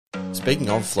Speaking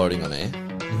of floating on air,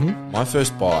 my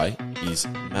first buy is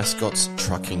Mascots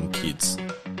Trucking Kids.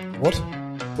 What?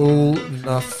 Bull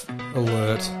nuff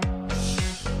alert.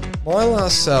 My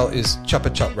last sale is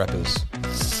Chupa Chup wrappers.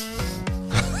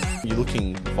 You're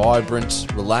looking vibrant,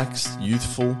 relaxed,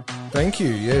 youthful. Thank you.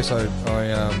 Yes, I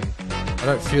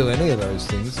don't feel any of those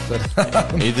things,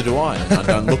 but Neither do I. And I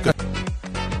don't look at.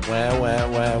 Wow.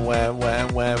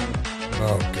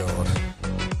 oh god,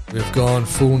 we've gone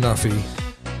full nuffy.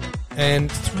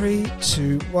 And 3,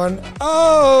 2, 1.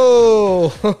 Oh!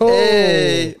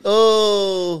 Hey!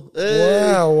 Oh!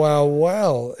 Hey!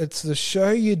 Wow. It's the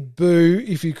show you'd boo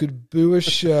if you could boo a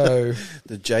show.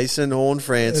 The Jason Horn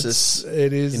Francis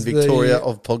It is in Victoria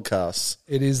of podcasts.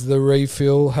 It is the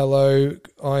refill. Hello,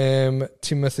 I am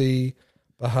Timothy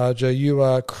Bahaja. You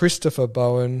are Christopher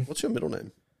Bowen. What's your middle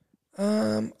name?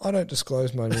 I don't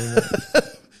disclose my name.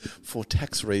 For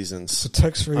tax reasons. For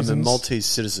tax reasons. I'm a Maltese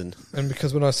citizen. And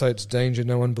because when I say it's danger,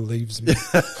 no one believes me.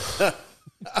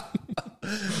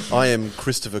 I am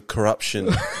Christopher Corruption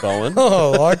Bowen.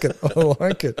 Oh, I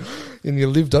like it. And you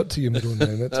lived up to your middle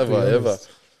name. That's Have I ever?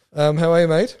 How are you,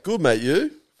 mate? Good, mate.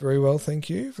 You? Very well, thank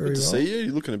you. Very Good to well. see you.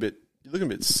 You're looking a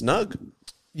bit snug.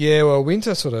 Yeah, well,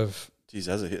 winter sort of. Jeez,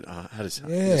 has it hit hard?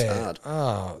 Yeah.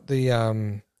 Hard.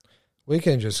 The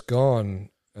weekend just gone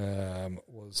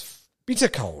was bitter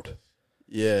cold.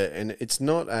 Yeah, and it's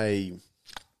not that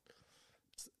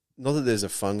there's a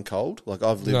fun cold. Like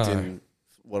I've lived in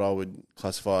what I would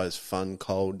classify as fun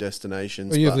cold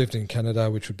destinations. Well, you've lived in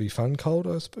Canada, which would be fun cold,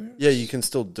 I suppose. Yeah, you can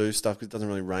still do stuff because it doesn't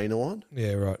really rain a lot.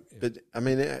 Yeah, right. Yeah. But I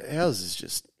mean, ours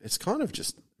is it's kind of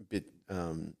just a bit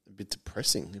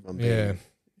depressing. If I'm being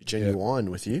genuine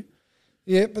with you.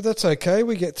 Yeah, but that's okay.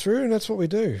 We get through, and that's what we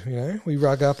do. You know, we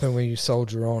rug up and we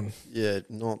soldier on. Yeah,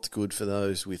 not good for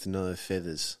those with no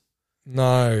feathers.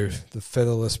 No, the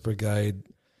featherless brigade.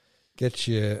 Get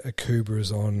your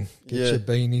Akubras on. Get your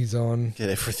beanies on.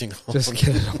 Get everything on. Just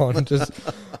get it on.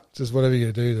 just whatever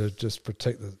you do to just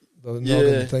protect the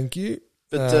noggin. Thank you.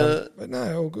 But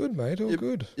no, all good, mate. All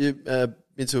good. You've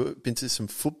been to some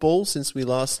football since we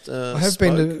last I have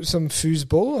been to some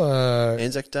foosball.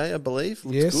 Anzac Day, I believe.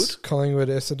 Looks yes, good. Collingwood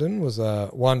Essendon was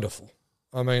wonderful.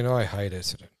 I mean, I hate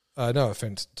Essendon. No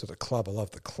offence to the club. I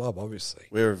love the club, obviously.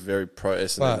 We're a very pro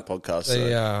Essendon podcast.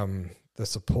 The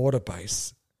supporter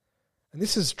base, and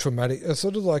this is traumatic. It's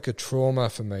sort of like a trauma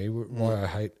for me. Why I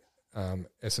hate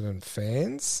Essendon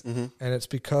fans, and it's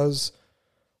because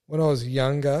when I was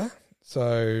younger,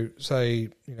 so say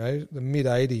the mid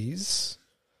 '80s,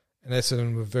 and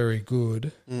Essendon were very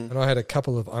good, and I had a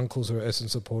couple of uncles who were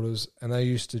Essendon supporters, and they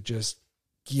used to just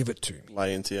give it to me,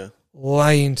 lay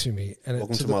into me, and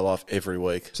welcome to my life every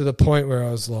week. To the point where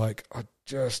I was like, I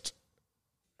just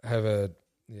have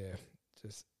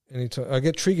just anytime I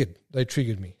get triggered, they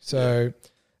triggered me. So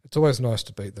it's always nice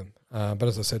to beat them. But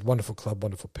as I said, wonderful club,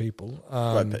 wonderful people.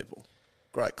 Great people.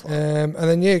 Great club. And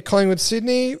then, Collingwood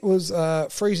Sydney was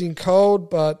freezing cold,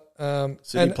 but...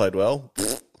 Sydney played well.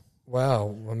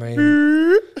 Wow. I mean,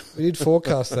 we did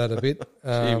forecast that a bit.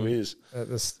 Gee whiz. I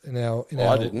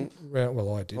didn't. Round,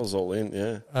 well, I did. I was all in,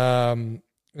 yeah.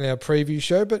 In our preview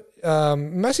show, but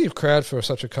massive crowd for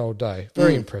such a cold day.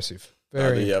 Very impressive.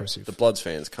 Very impressive. The Bloods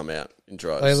fans come out in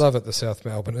droves. They love it, the South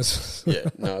Melbourners. Yeah,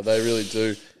 no, they really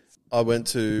do. I went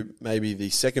to maybe the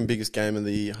second biggest game of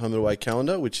the home and away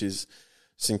calendar, which is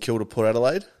St Kilda Port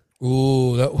Adelaide.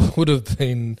 Ooh, that would have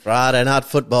been Friday night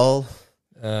football.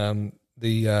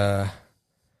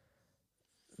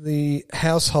 The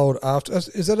household after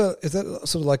is that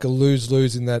sort of like a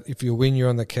lose-lose in that if you win you're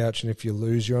on the couch and if you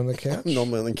lose you're on the couch? I'm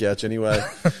normally on the couch anyway.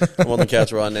 I'm on the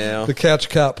couch right now. The couch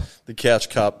cup. The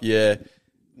couch cup, yeah.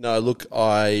 No, look,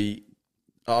 I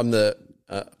haven't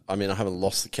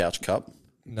lost the couch cup.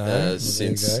 No,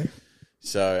 since.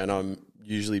 So, and I'm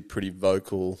usually pretty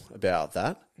vocal about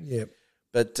that. Yep.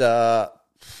 But, I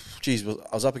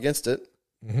was up against it.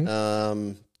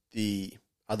 Mm-hmm. The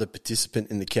other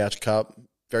participant in the couch cup,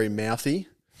 very mouthy.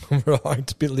 Right,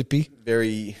 a bit lippy.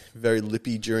 Very, very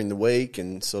lippy during the week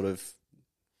and sort of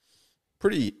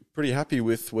pretty happy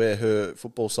with where her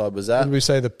football side was at. Did we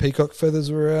say the peacock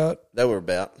feathers were out? They were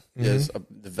about. Mm-hmm. Yes, I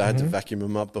had to vacuum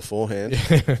them up beforehand.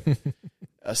 Yeah.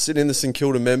 I sit in the St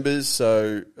Kilda members,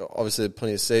 so obviously there are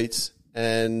plenty of seats.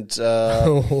 And there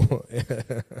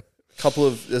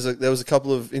was a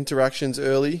couple of interactions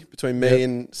early between me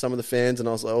and some of the fans, and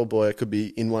I was like, oh boy, I could be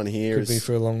in one here. Could be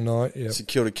for a long night. Yeah. St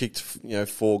Kilda kicked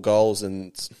 4 goals,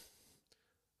 and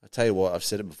I tell you what, I've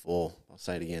said it before, I'll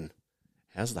say it again.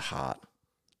 How's the heart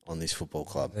on this football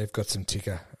club? They've got some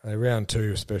ticker. Round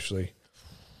 2 especially.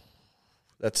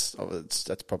 That's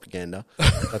propaganda.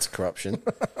 That's corruption.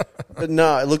 But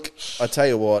no, look, I tell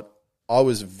you what, I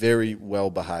was very well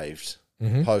behaved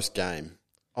post game.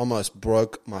 Almost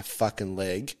broke my fucking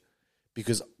leg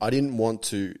because I didn't want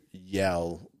to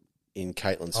yell in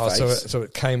Caitlin's face. So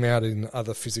it came out in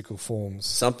other physical forms.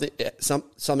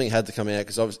 Something had to come out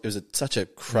because it was such a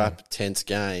crap, tense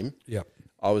game. Yep.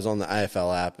 I was on the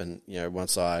AFL app, and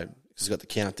once it's got the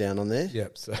countdown on there.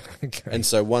 Yep. So, okay. And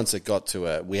so once it got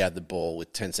to we had the ball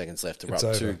with 10 seconds left to run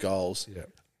up 2 goals. Yep.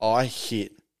 I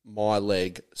hit my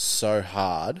leg so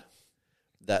hard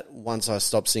that once I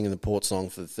stopped singing the Port song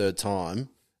for the 3rd time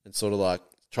and sort of like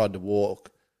tried to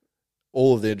walk,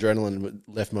 all of the adrenaline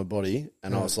left my body,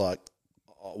 and I was like,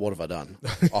 oh, what have I done?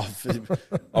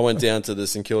 I went down to the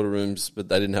St Kilda rooms, but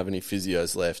they didn't have any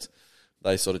physios left.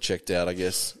 They sort of checked out, I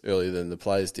guess, earlier than the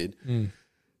players did.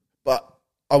 But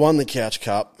I won the Couch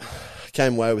Cup,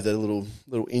 came away with a little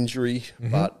injury,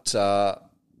 but no,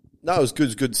 it was good. It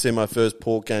was good to see my first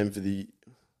Port game for the...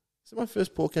 Is it my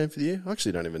first Port game for the year? I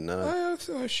actually don't even know.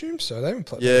 I assume so. They haven't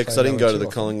played. Yeah, because I didn't go to the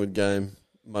Collingwood game,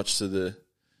 much to the...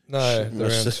 No,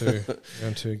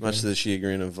 round two. Much to the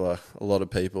chagrin of a lot of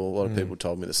people. A lot of people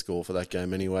told me to score for that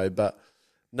game anyway. But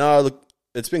no, look,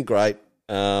 it's been great.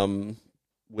 We don't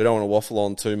want to waffle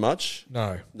on too much.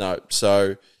 No.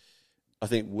 So I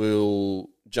think we'll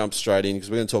jump straight in because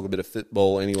we're going to talk a bit of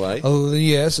football anyway. Oh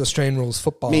yes, Australian rules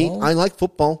football. Me, I like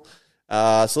football.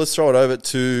 So let's throw it over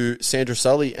to Sandra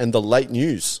Sully and the late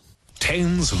news.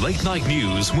 10's Late Night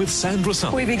News with Sandra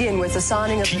Sully. We begin with the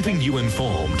signing of... Keeping you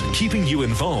informed, keeping you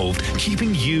involved,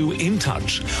 keeping you in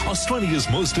touch. Australia's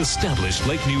most established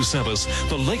late news service,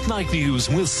 the Late Night News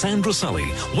with Sandra Sully.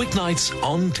 Weeknights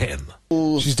on 10.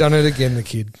 She's done it again, the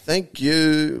kid. Thank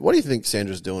you. What do you think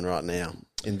Sandra's doing right now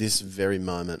in this very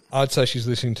moment? I'd say she's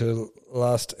listening to the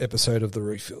last episode of The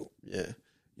Refill. Yeah.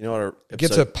 You know what? It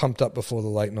gets her pumped up before the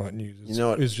late night news.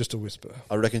 It was just a whisper.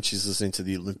 I reckon she's listening to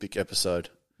the Olympic episode.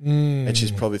 And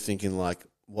she's probably thinking like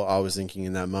what I was thinking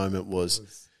in that moment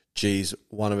was, geez,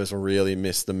 one of us really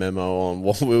missed the memo on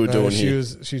what we were doing here.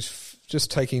 She's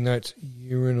just taking notes.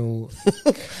 Urinal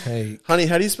cake. Honey,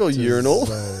 how do you spell urinal?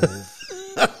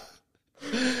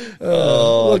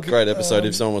 Great episode.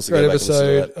 If someone wants to go back and listen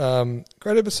to that.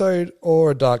 Great episode or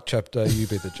a dark chapter, you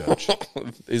be the judge.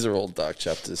 These are all dark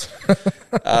chapters.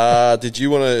 Did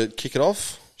you want to kick it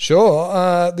off?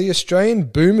 Sure. The Australian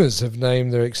Boomers have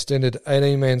named their extended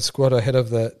 18-man squad ahead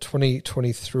of the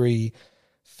 2023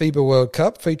 FIBA World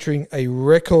Cup, featuring a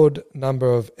record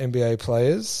number of NBA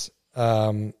players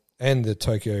and the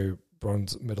Tokyo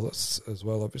bronze medalists as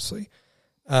well, obviously.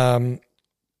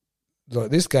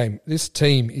 This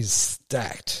team is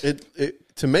stacked.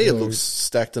 To me, it looks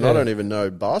stacked, and I don't even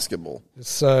know basketball.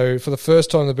 So for the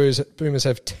first time, the Boomers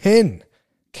have 10,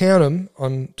 count them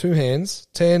on 2 hands,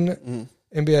 10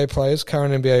 NBA players,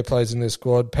 current NBA players in their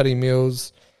squad. Paddy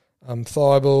Mills,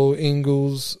 Thibault,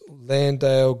 Ingles,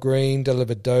 Landale, Green,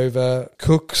 Dellavedova,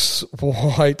 Cooks,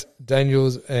 White,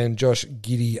 Daniels, and Josh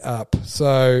Giddey up.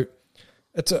 So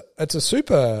it's a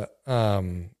super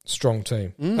strong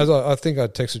team. As I think I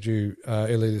texted you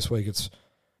earlier this week.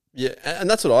 Yeah, and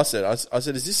that's what I said. I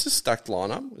said, is this a stacked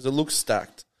lineup? Does it look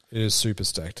stacked? It is super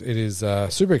stacked. It is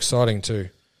super exciting too.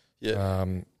 Yeah.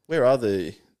 Where are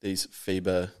these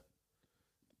FIBA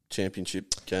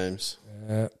championship games?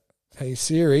 Hey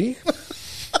Siri,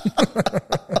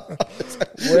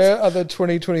 where are the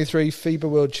 2023 FIBA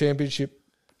World Championship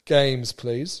games,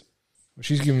 please? Well,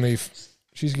 she's giving me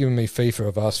FIFA.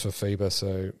 I've asked for FIBA,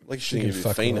 so like she can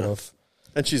fuck off.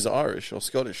 And she's Irish or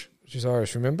Scottish. She's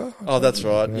Irish, remember? Oh, that's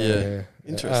right. Yeah.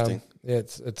 Interesting.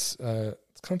 It's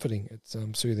comforting. It's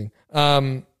soothing.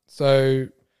 So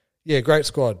yeah, great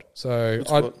squad.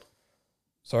 So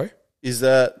sorry,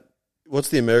 what's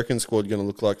the American squad going to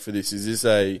look like for this? Is this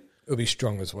It'll be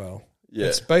strong as well. Yeah.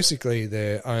 It's basically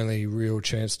their only real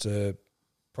chance to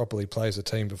properly play as a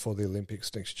team before the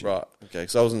Olympics next year. Right. Okay.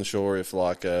 Because I wasn't sure if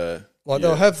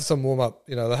they'll have some warm up.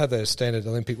 They'll have their standard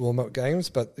Olympic warm up games,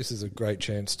 but this is a great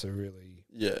chance to really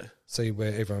see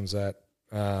where everyone's at.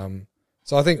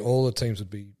 So I think all the teams would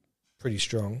be pretty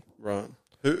strong. Right.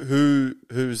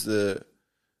 Who's the?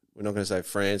 We're not going to say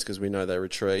France because we know they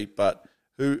retreat, but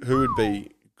who would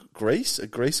be Greece? Are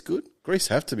Greece good? Greece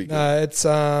have to be good. No, it's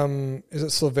is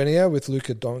it Slovenia with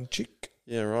Luka Doncic?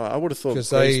 Yeah, right. I would have thought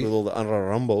Greece with all the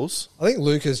Rumbles. I think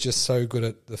Luka's just so good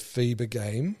at the FIBA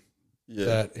game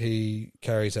that he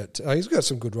carries that. He's got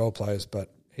some good role players, but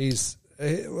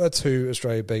that's who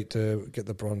Australia beat to get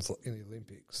the bronze in the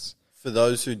Olympics. For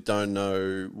those who don't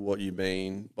know what you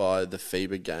mean by the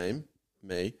FIBA game,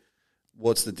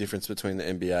 what's the difference between the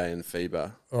NBA and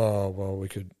FIBA? Oh well, we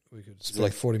could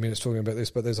spend 40 minutes talking about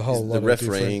this, but there's a whole lot the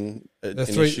refereeing of an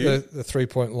issue. The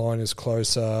 3-point line is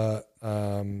closer.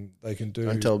 They can do.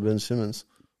 Don't tell Ben Simmons.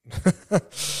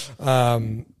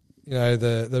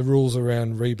 The rules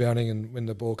around rebounding and when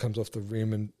the ball comes off the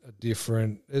rim and are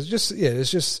different. There's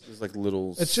like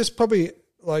little. It's just probably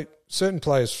like certain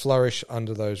players flourish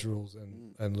under those rules,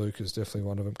 and Luke is definitely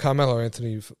one of them. Carmelo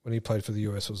Anthony, when he played for the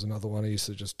US, was another one. He used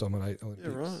to just dominate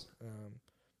Olympics.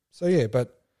 Yeah, right.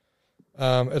 But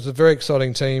it's a very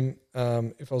exciting team.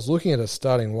 If I was looking at a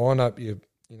starting lineup, you're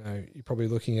probably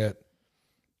looking at.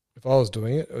 If I was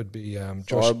doing it, it would be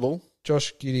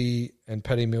Josh Giddey and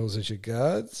Paddy Mills as your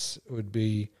guards. It would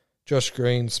be Josh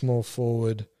Green, small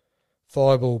forward,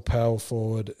 Thibault, power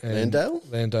forward, and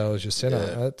Landale as your centre.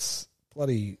 Yeah. That's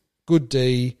bloody good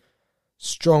D,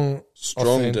 strong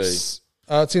offense.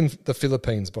 D. It's in the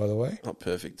Philippines, by the way. Oh,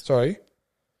 perfect. Sorry.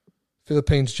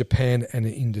 Philippines, Japan, and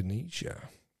Indonesia.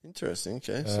 Interesting.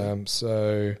 Okay.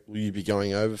 So will you be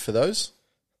going over for those?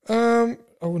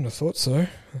 I wouldn't have thought so,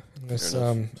 unless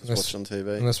watch on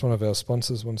TV. Unless one of our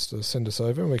sponsors wants to send us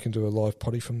over, and we can do a live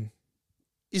potty from.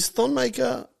 Is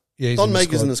Thonmaker? Yeah,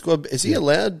 Thonmaker's in the squad. Is he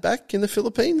allowed back in the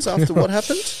Philippines after what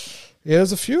happened? Yeah,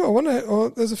 there's a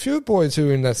few. There's a few boys who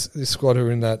are in this squad who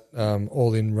are in that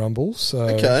all-in rumble. So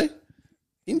okay,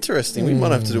 interesting. We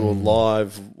might have to do a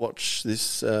live watch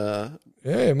this.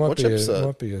 It might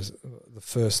be the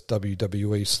first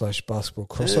WWE/basketball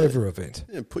crossover event.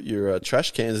 Yeah, put your trash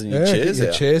cans and your chairs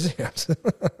out. Chairs out.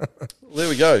 There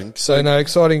we go. So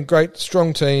exciting, great,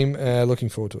 strong team. Looking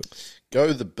forward to it.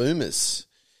 Go the Boomers.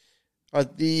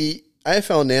 The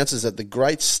AFL announces that the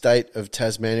great state of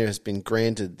Tasmania has been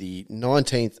granted the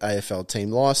 19th AFL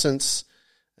team licence.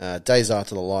 Days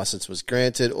after the licence was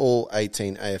granted, all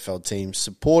 18 AFL teams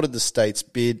supported the state's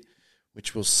bid,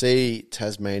 which will see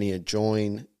Tasmania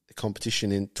join the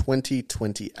competition in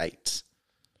 2028.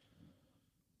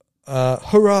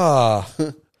 Hurrah!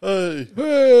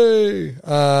 Hey!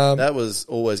 That was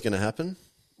always going to happen.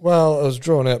 Well, it was a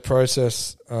drawn-out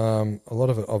process. A lot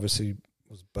of it obviously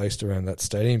was based around that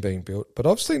stadium being built, but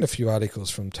I've seen a few articles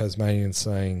from Tasmanians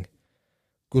saying,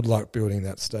 good luck building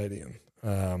that stadium,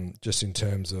 just in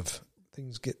terms of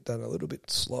things get done a little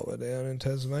bit slower down in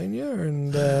Tasmania.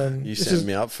 And you set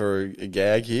me up for a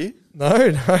gag here?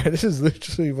 No, this is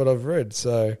literally what I've read.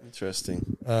 So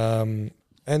interesting. And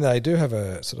they do have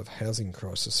a sort of housing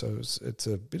crisis, so it's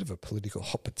a bit of a political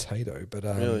hot potato. But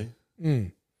really,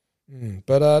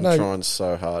 but I'm no, trying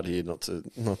so hard here not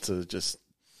to just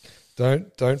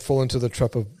don't fall into the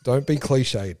trap of don't be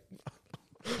cliched.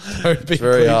 Don't be it's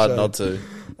very cliched. hard not to.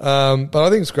 But I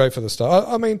think it's great for the start.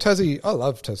 I mean, I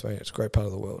love Tasmania. It's a great part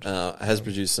of the world. Has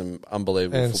produced some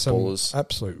unbelievable and footballers. Some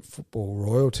absolute football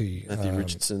royalty. Matthew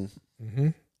Richardson,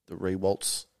 the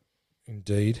Rewaltz.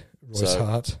 Indeed. Royce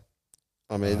Hart.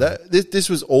 I mean, this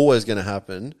was always going to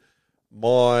happen.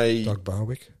 Doug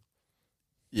Barwick.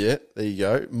 Yeah, there you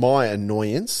go. My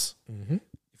annoyance,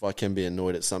 if I can be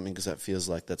annoyed at something because that feels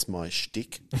like that's my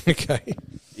shtick, okay,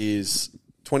 is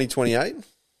 2028.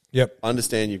 Yep. I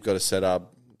understand you've got to set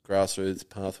up grassroots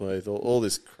pathways, all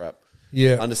this crap.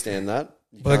 Yeah. Understand that.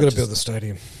 But they've got to build the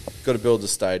stadium. Got to build the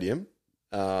stadium.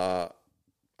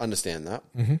 Understand that.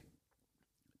 Mm-hmm.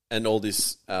 And all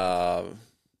this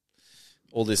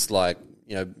like,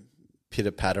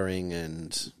 pitter-pattering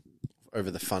and over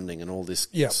the funding and all this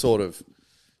sort of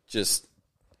just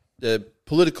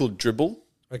political dribble.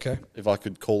 Okay. If I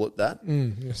could call it that.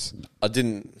 Yes. I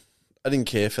didn't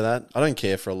care for that. I don't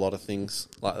care for a lot of things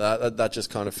like that. That just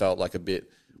kind of felt like a bit,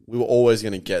 we were always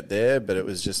going to get there, but it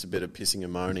was just a bit of pissing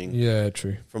and moaning. Yeah,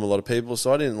 true. From a lot of people.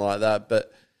 So I didn't like that.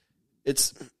 But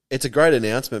it's a great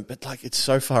announcement, but like it's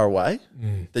so far away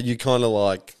that you kind of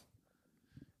like,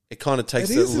 it kind of takes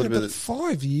a little bit of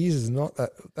 5 years is not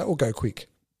that will go quick.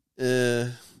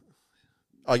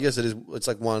 I guess it is. It's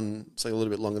like a little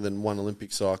bit longer than one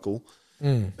Olympic cycle.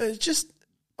 But it just,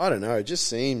 I don't know. It just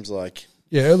seems like.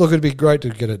 Yeah, look, it'd be great to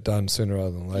get it done sooner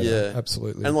rather than later. Yeah,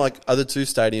 absolutely. And like other two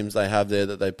stadiums they have there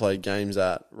that they play games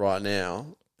at right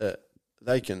now,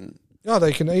 they can. Oh,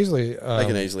 they can easily. They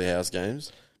can easily house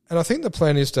games. And I think the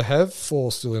plan is to have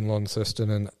 4 still in Launceston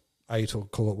and 8, or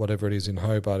call it whatever it is, in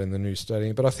Hobart in the new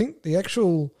stadium. But I think the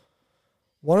actual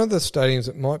one of the stadiums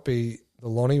that might be the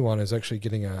Lonnie one is actually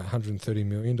getting a $130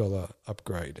 million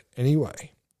upgrade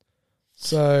anyway.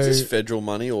 So is this federal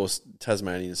money or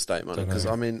Tasmanian state money? Because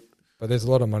but there's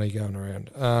a lot of money going around.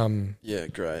 Yeah,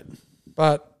 great.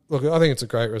 But look, I think it's a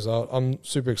great result. I'm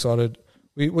super excited.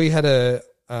 We had a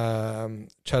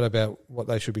chat about what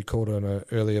they should be called on an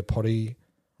earlier potty.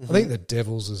 I think the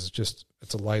Devils is just,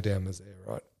 it's a lay down as there,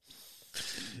 right?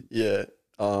 Yeah.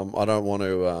 I don't want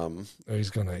to. Oh, he's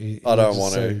gonna. I don't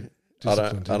want to. I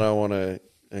don't want to.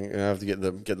 I have to get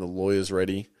the lawyers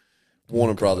ready.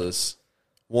 Warner Brothers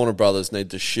need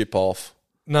to ship off.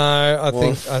 No, I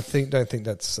don't think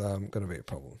that's going to be a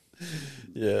problem.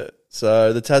 Yeah.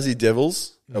 So the Tassie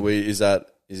Devils, is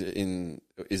that like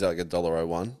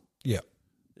 $1.01? Yeah.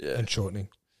 Yeah. And shortening.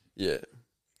 Yeah.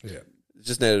 Yeah.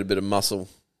 Just needed a bit of muscle.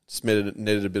 Just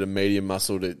needed a bit of medium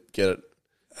muscle to get it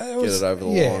over the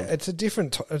line. Yeah, it's a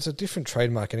different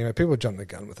trademark anyway. People jump the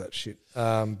gun with that shit.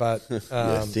 But you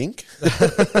think?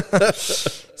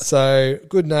 So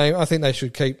good name. I think they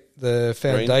should keep the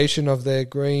foundation of their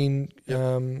green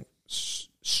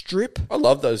strip. I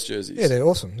love those jerseys. Yeah, they're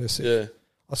awesome. They're sick. Yeah.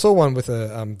 I saw one with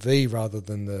a V rather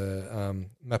than the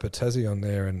map of Tassie on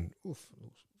there, and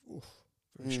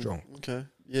very strong. Okay,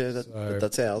 yeah,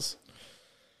 that's ours.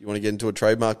 You want to get into a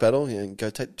trademark battle? Yeah, go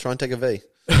try and take a V.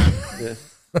 Yeah,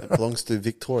 it belongs to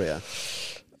Victoria.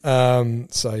 I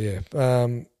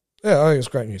think it's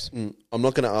great news. I'm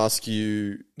not going to ask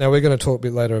you. Now we're going to talk a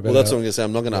bit later about. Well, that's what I'm going to say.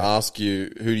 I'm not going to ask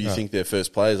you who do you think their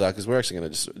first players are, because we're actually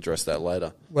going to just address that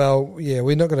later. Well, yeah,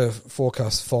 we're not going to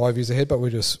forecast 5 years ahead, but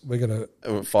we're going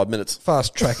to 5 minutes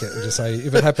fast track it and just say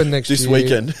if it happened next this year,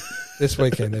 weekend. This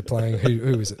weekend they're playing.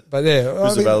 Who is it? But yeah,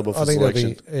 who's available for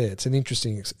selection? It's an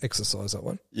interesting exercise, that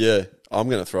one. Yeah, I'm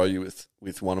going to throw you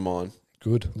with one of mine.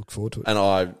 Good, look forward to it.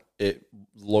 And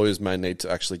lawyers may need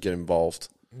to actually get involved.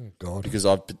 Oh, God, because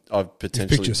I've potentially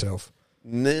picked yourself.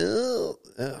 No,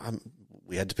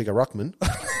 we had to pick a ruckman.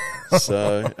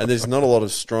 And there's not a lot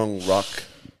of strong ruck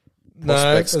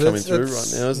prospects coming through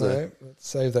right now, is there? Let's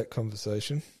save that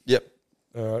conversation. Yep.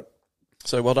 All right.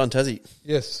 So well done, Tassie.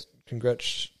 Yes,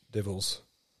 congrats, Devils.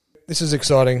 This is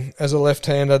exciting. As a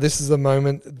left-hander, this is the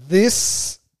moment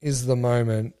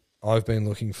I've been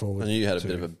looking forward to. I knew you had a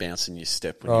bit of a bounce in your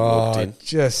step when you walked in.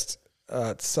 It's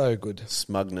so good.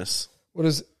 Smugness. What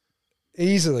has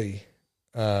easily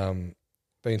been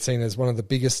seen as one of the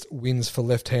biggest wins for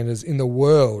left-handers in the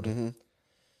world. Mm-hmm.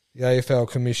 The AFL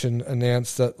Commission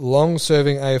announced that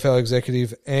long-serving AFL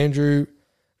executive Andrew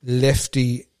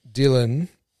Lefty Dillon...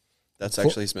 That's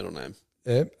actually his middle name.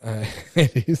 Yep,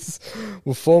 it is.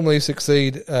 Will formally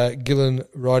succeed Gillan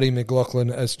Righty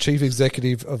McLaughlin as chief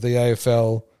executive of the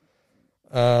AFL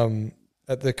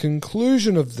at the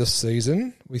conclusion of the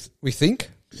season. We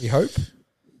hope.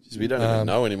 We don't even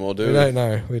know anymore, do we?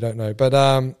 We don't know. But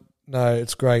no,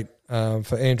 it's great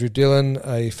for Andrew Dillon,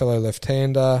 a fellow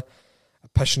left-hander, a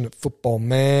passionate football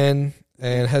man,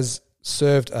 and has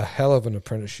served a hell of an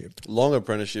apprenticeship. Long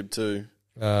apprenticeship too.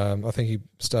 I think he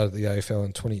started the AFL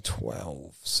in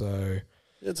 2012. So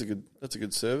yeah, that's a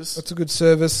good service. That's a good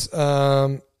service.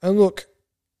 And look,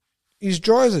 he's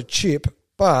dry as a chip,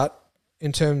 but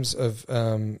in terms of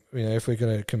if we're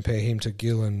going to compare him to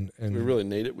Gill and we really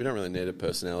need it. We don't really need a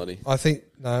personality. I think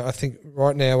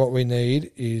right now what we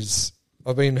need is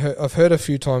I've heard a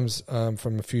few times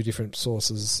from a few different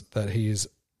sources that he is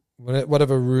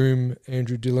whatever room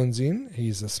Andrew Dillon's in,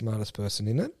 he's the smartest person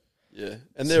in it. Yeah,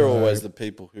 and they're always the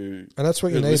people who and that's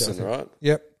what you need. Listen, right?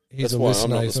 Yep, he's that's a why listener.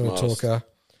 I'm not he's the not a smartest. talker.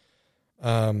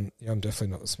 I'm definitely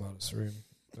not the smartest room.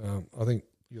 I think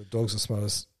your dog's the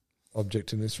smartest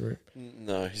object in this room.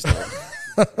 No, he's not.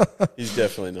 He's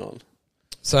definitely not.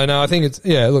 So no, I think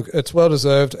it's well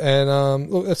deserved, and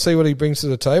let's see what he brings to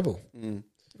the table.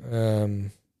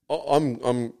 I'm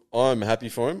happy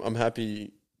for him. I'm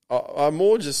happy. I'm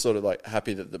more just sort of like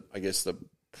happy that the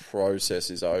process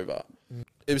is over.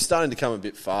 It was starting to become a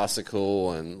bit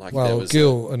farcical, and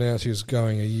Gill announced he was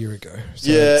going a year ago.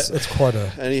 So yeah, it's quite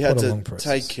a and he had to long process.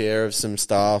 take care of some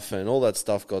stuff, and all that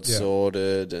stuff got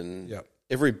sorted, and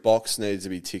every box needs to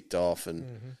be ticked off,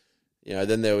 and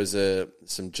then there was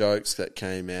some jokes that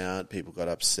came out, people got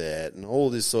upset, and all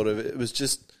this sort of it was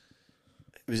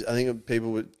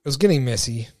getting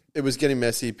messy. It was getting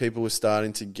messy. People were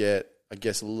starting to get, I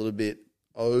guess, a little bit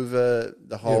over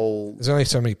the whole. There's only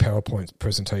so many PowerPoint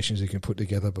presentations you can put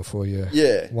together before you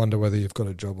wonder whether you've got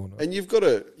a job or not. And you've got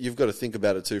to think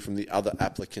about it too from the other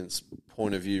applicant's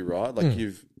point of view, right? Like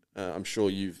I'm sure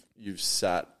you've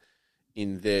sat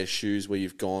in their shoes where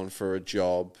you've gone for a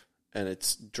job and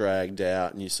it's dragged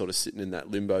out and you're sort of sitting in that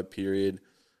limbo period.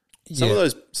 Some of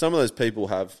those people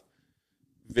have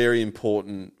very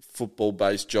important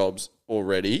football-based jobs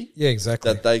already. Yeah,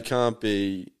 exactly. That they can't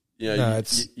be.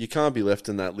 You can't be left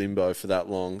in that limbo for that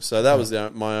long. So that was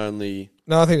my only.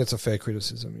 No, I think that's a fair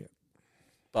criticism. Yeah,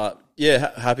 but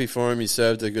yeah, happy for him. He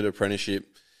served a good apprenticeship.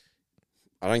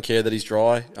 I don't care that he's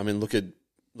dry. I mean, look at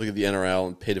the NRL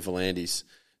and Peter V'landys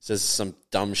says some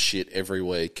dumb shit every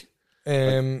week.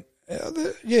 There's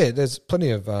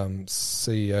plenty of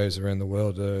CEOs around the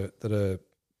world that are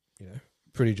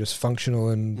pretty just functional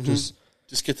and just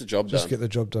get the job done. Just get the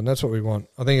job done. That's what we want.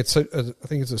 I think it's.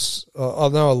 I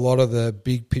know a lot of the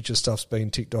big picture stuff's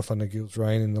been ticked off under Gill's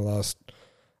reign in the last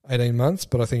 18 months,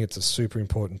 but I think it's a super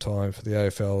important time for the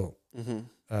AFL in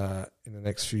the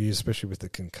next few years, especially with the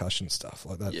concussion stuff.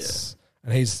 Like that's,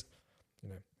 and he's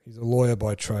a lawyer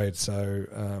by trade, so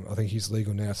I think his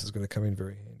legal nous is going to come in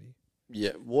very handy.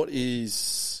 Yeah.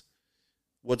 What's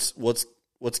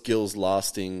Gill's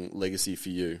lasting legacy for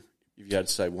you? If you had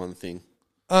to say one thing.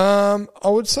 I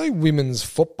would say women's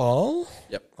football.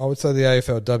 Yep. I would say the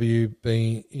AFLW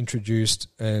being introduced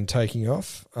and taking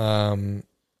off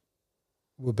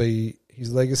will be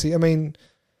his legacy. I mean,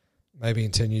 maybe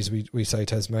in 10 years we say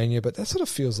Tasmania, but that sort of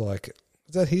feels like,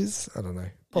 is that his? I don't know.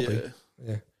 Probably.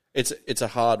 Yeah. It's a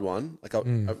hard one. Like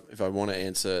if I want to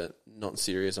answer not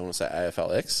serious, I want to say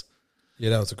AFLX. Yeah,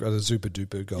 that was a super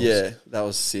duper goal. Yeah, that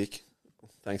was sick.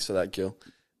 Thanks for that, Gill.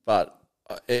 But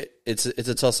it's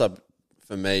a toss up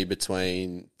for me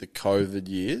between the COVID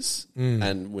years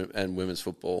and women's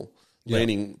football,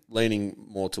 leaning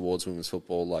more towards women's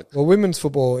football. Well, women's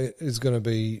football is going to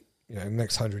be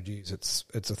next 100 years. It's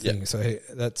a thing. Yep. So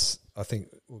that's, I think,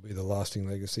 will be the lasting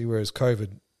legacy. Whereas COVID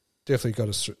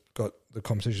definitely got the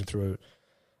competition through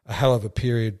a hell of a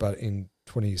period, but in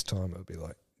 20 years' time it'll be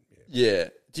like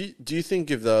Do you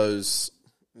think of those?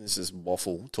 This is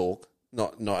waffle talk.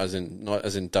 Not as in WA.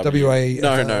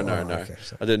 No. Okay,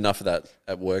 I did enough of that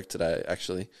at work today,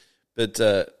 actually. But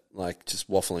just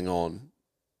waffling on.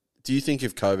 Do you think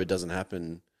if COVID doesn't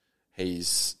happen,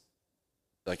 he's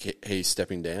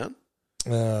stepping down?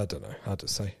 I don't know. Hard to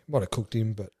say. Might have cooked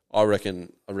him, but I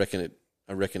reckon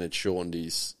it shortened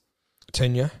his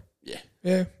tenure. Yeah.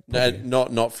 Yeah. No,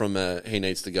 not from a he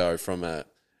needs to go. From a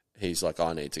he's like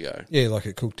I need to go. Yeah, like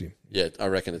it cooked him. Yeah, I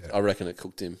reckon it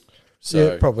cooked him.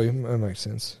 So, yeah, probably that makes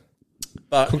sense.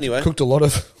 But anyway, cooked a lot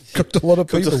of people. Cooked a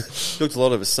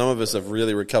lot of us. Some of us have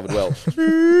really recovered well.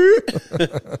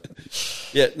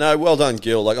 Yeah, no, well done,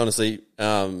 Gil. Like honestly,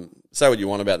 say what you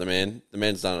want about the man. The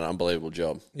man's done an unbelievable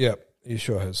job. Yeah, he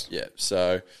sure has. Yeah,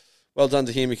 so well done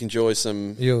to him. He can enjoy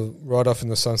some. He'll ride off in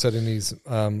the sunset in his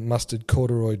mustard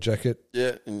corduroy jacket.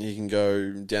 Yeah, and he can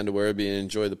go down to Werribee and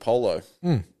enjoy the polo.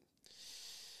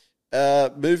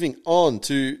 Moving on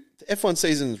to the F1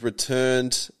 season's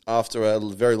returned after a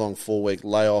very long 4-week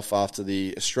layoff after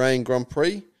the Australian Grand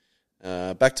Prix.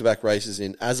 Back-to-back races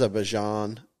in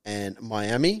Azerbaijan and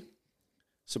Miami.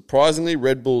 Surprisingly,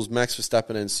 Red Bull's Max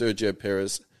Verstappen and Sergio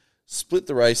Perez split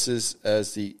the races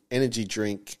as the energy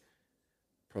drink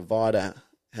provider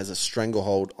has a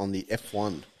stranglehold on the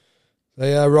F1.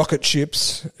 They are rocket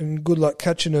ships, and good luck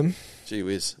catching them. Gee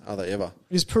whiz, are they ever?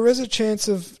 Is Perez a chance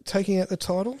of taking out the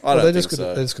title? I don't think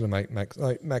so. They're just going to make Max.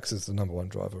 Max is the number one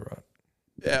driver, right?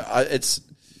 Yeah, it's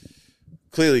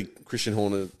clearly Christian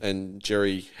Horner and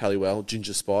Jerry Halliwell,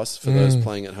 Ginger Spice, for those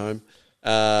playing at home.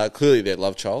 Clearly their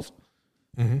love child.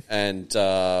 And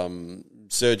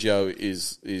Sergio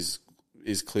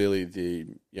is clearly the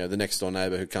next door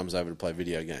neighbour who comes over to play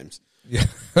video games. Yeah.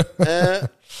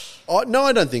 No,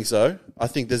 I don't think so. I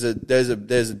think there's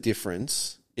a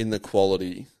difference in the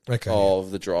quality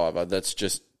of the driver that's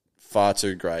just far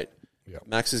too great. Yep.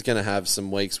 Max is going to have some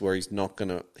weeks where he's not going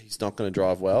to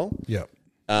drive well. Yeah.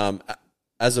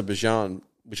 Azerbaijan,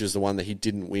 which is the one that he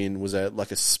didn't win, was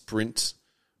a sprint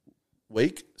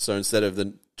week. So instead of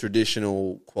the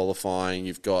traditional qualifying,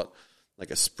 you've got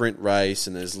like a sprint race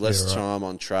and there's less time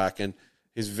on track. And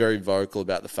he's very vocal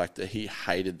about the fact that he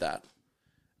hated that.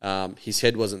 His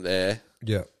head wasn't there.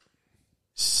 Yeah.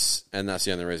 And that's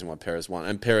the only reason why Perez won.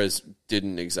 And Perez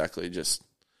didn't exactly just...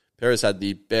 Perez had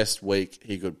the best week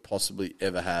he could possibly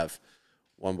ever have.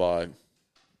 Won by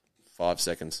 5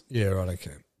 seconds. Yeah, right,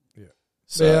 okay. Yeah.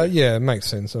 So, yeah, it makes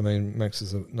sense. I mean, Max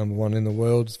is the number one in the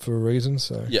world for a reason,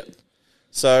 so... Yeah.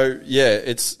 So, yeah,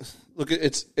 it's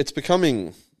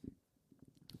becoming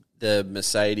the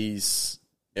Mercedes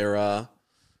era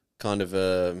kind of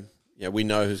a... we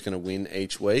know who's going to win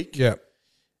each week. Yeah.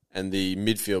 And the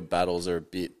midfield battles are a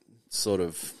bit sort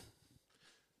of...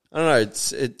 I don't know,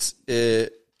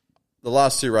 the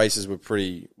last two races were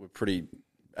pretty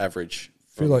average.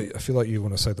 I feel like you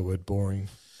want to say the word boring.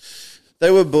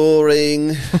 They were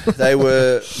boring. They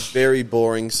were very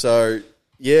boring. So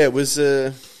yeah, it was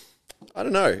I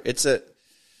don't know. It's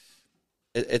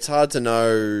hard to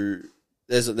know.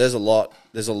 There's a lot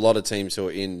of teams who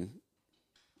are in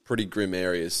pretty grim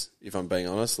areas. If I'm being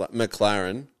honest, like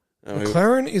McLaren.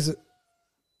 McLaren is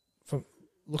from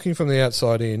looking from the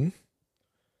outside in.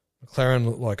 McLaren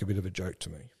looked like a bit of a joke to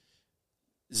me.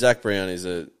 Zach Brown is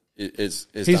he's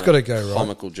got to go, right?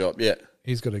 Comical job, yeah.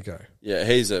 He's got to go. Yeah,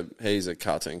 he's a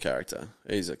cartoon character.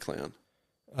 He's a clown.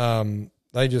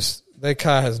 Their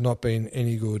car has not been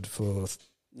any good for.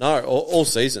 No, all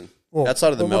season. Well,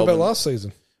 outside of the Melbourne. What about last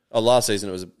season? Oh, last season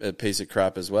it was a piece of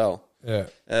crap as well. Yeah.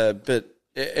 But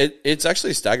it's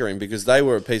actually staggering because they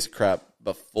were a piece of crap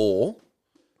before,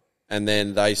 and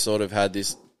then they sort of had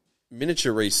this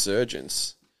miniature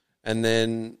resurgence, and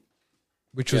then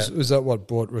Which was that what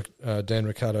brought Dan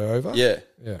Ricciardo over? yeah,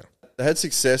 Yeah. they had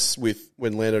success with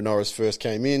when Lando Norris first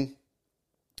came in,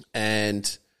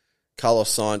 and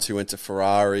Carlos Sainz, who went to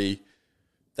Ferrari.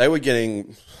 They were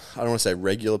getting, I don't want to say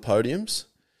regular podiums,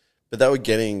 but they were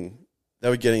getting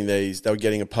these. They were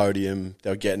getting a podium. They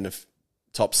were getting a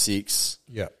top 6,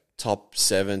 Yeah. top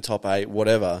 7, top 8,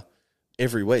 whatever,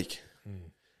 every week.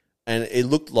 And it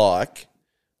looked like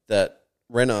that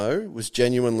Renault was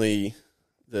genuinely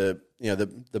the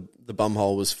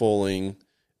bumhole was falling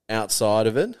outside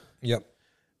of it, Yep.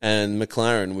 and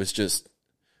McLaren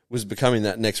was becoming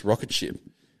that next rocket ship.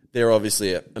 They're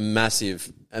obviously a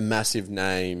massive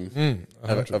name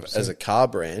as a car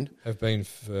brand. Have been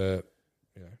for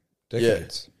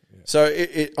decades. Yeah. So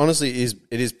it honestly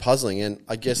is puzzling, and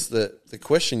I guess the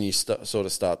question you sort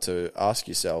of start to ask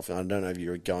yourself, and I don't know if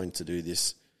you're going to do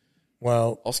this.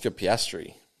 Well, Oscar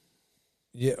Piastri,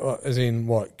 yeah, as in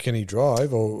what? Can he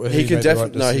drive, or has he can made the right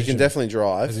he can decision? definitely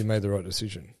drive. Has he made the right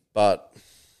decision? But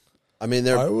I mean,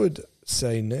 I would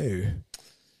say no.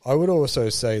 I would also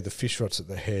say the fish rots at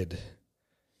the head.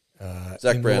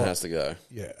 Zach Brown has to go.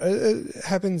 Yeah, it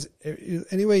happens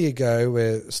anywhere you go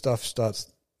where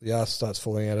the arse starts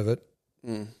falling out of it.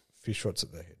 Fish rots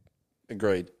at the head.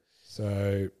 Agreed.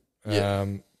 So,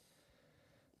 maybe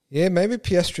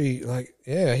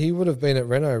Piastri, he would have been at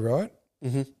Renault, right?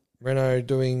 Mm-hmm. Renault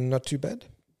doing not too bad.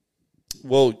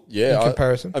 Well, yeah. In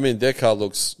comparison, I mean, their car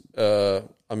looks.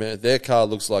 Their car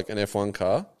looks like an F1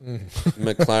 car.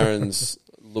 McLaren's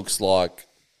looks like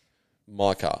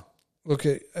my car. Look,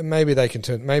 maybe they can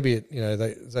turn. Maybe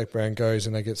Zach Brown goes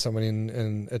and they get someone in,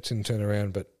 and it can turn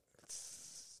around, but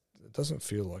it doesn't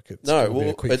feel like it's going to be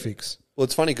a quick fix. Well,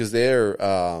 it's funny because they're.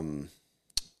 I don't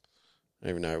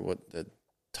even know what the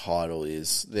title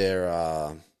is. They're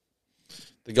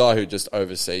the guy who just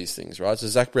oversees things, right? So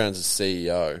Zach Brown's a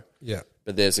CEO. Yeah,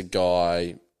 but there's a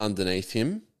guy underneath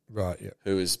him, right? Yeah,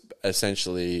 who is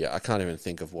essentially, I can't even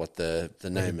think of what the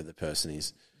name of the person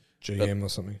is. GM or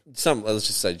something. Let's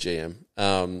just say GM.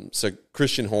 So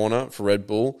Christian Horner for Red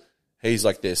Bull, he's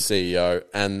like their CEO,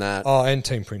 and and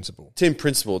team principal. Team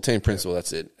principal,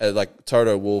 that's it. Like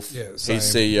Toto Wolff, he's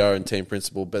CEO and team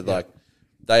principal, but like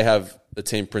they have the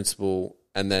team principal,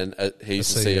 and then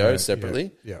he's the CEO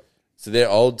separately. Yeah. So their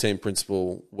old team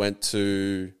principal went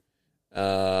to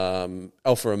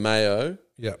Alfa Romeo.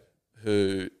 Yeah.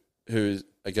 Who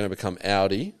are going to become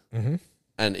Audi,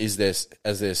 and is there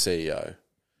as their CEO.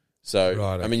 So,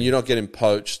 right, okay. I mean, you're not getting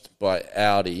poached by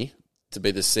Audi to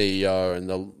be the CEO and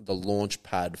the launch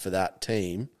pad for that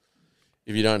team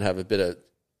if you don't have a bit of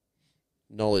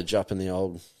knowledge up in the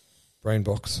old brain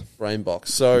box.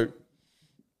 So,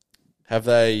 have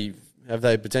they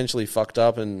potentially fucked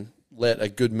up and let a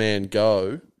good man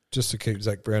go just to keep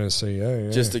Zach Brown as CEO?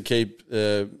 Yeah. Just to keep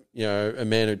a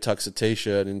man who tucks a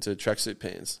t-shirt into tracksuit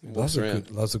pants. Loves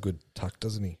a good tuck,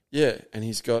 doesn't he? Yeah, and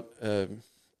he's got a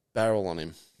barrel on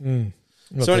him.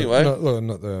 Anyway,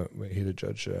 we're here to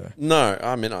judge. No,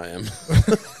 I mean I am.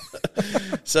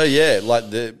 So yeah,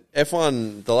 like the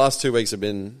F1, the last 2 weeks have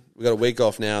been. We've got a week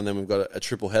off now, and then we've got a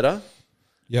triple header.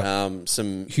 Yeah,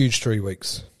 some huge 3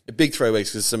 weeks. A big 3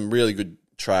 weeks because some really good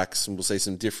tracks, and we'll see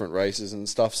some different races and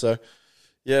stuff. So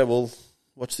yeah, we'll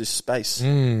watch this space.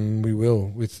 We will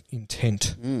with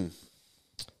intent.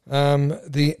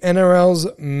 The NRL's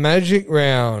Magic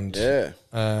Round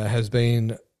has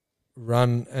been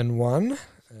run and won.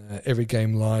 Every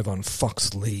game live on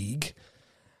Fox League.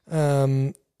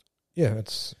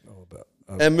 It's all about.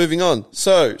 And moving on.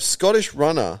 So, Scottish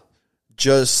runner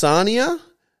Josania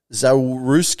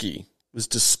Zawruski was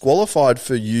disqualified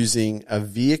for using a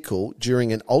vehicle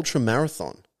during an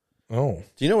ultra-marathon. Oh.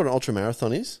 Do you know what an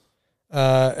ultra-marathon is?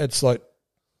 It's like,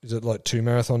 is it like 2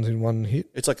 marathons in one hit?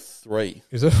 It's like 3.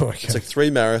 Is it? Okay. It's like 3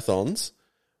 marathons,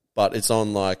 but it's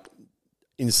on like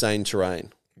insane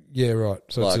terrain. Yeah, right.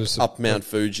 So like it's just up Mount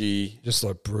Fuji. Just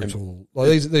like brutal.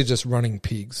 They're just running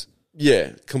pigs.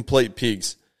 Yeah, complete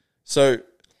pigs. So,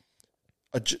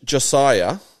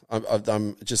 Josiah,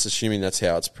 I'm just assuming that's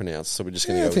how it's pronounced, so we're just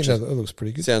going to go. I think that looks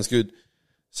pretty good. Sounds good.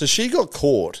 So she got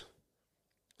caught.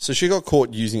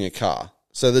 Using a car.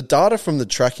 So the data from the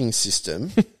tracking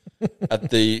system at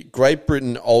the Great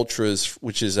Britain Ultras,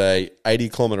 which is a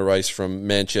 80-kilometre race from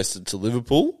Manchester to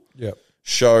Liverpool,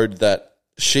 showed that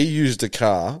she used a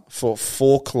car for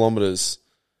 4 kilometres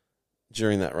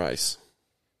during that race.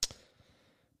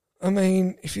 I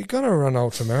mean, if you're going to run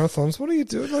ultra marathons, what are you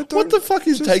doing? Like, What the fuck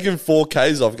is taking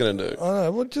 4Ks off going to do? I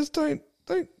know. Well, just don't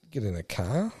get in a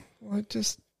car. Like,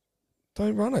 just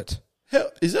don't run it. How,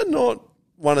 is that not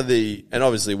one of the... And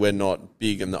obviously we're not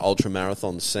big in the ultra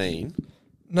marathon scene.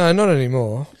 No, not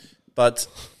anymore. But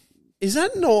is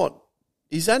that not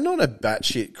a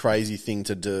batshit crazy thing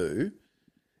to do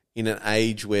in an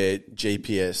age where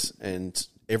GPS and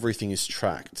everything is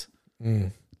tracked?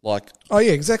 Like, oh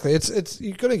yeah, exactly. It's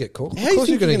you're going to get caught. how do you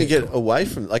think you're going to get away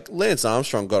from? Like Lance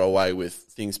Armstrong got away with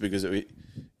things because he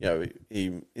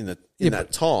in that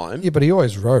time. Yeah, but he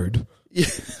always rode. Yeah.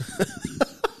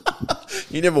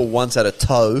 He never once had a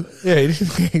toe. Yeah,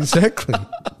 exactly.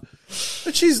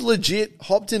 But she's legit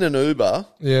hopped in an Uber.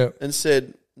 Yeah, and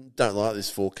said, "Don't like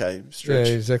this 4K stretch."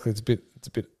 Yeah, exactly. It's a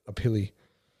bit uphilly.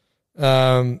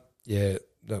 Yeah,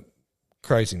 the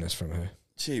craziness from her.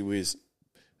 Gee whiz.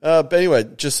 But anyway,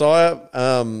 Josiah,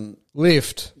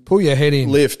 Lift. Pull your head in.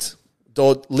 lift.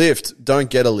 Don't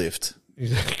get a lift.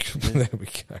 There we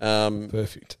go.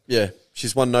 Perfect. Yeah,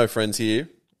 she's won no friends here,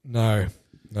 No,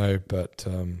 but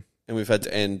and we've had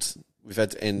to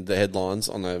end the headlines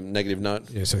on a negative note.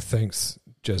 yeah. So thanks,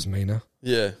 Jasmina.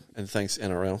 Yeah, and thanks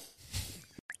NRL.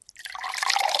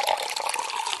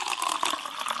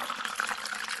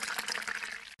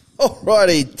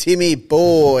 Alrighty, Timmy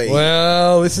boy.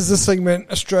 Well, this is a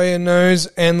segment Australia knows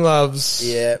and loves.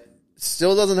 Yeah,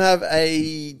 still doesn't have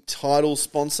a title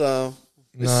sponsor.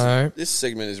 This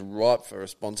segment is ripe for a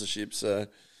sponsorship, so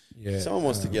Yeah, if someone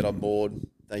wants to get on board,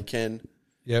 they can.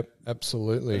 Yep,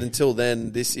 absolutely. But until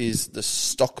then, this is the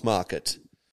stock market.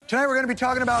 Tonight we're going to be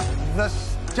talking about the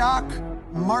stock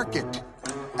market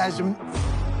as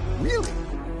really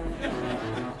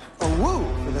a woo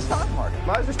for the stock market.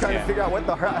 I was just trying to figure out what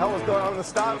the hell was going on in the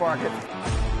stock market.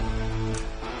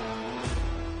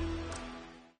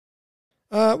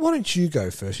 Why don't you go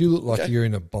first? You look like you're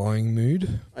in a buying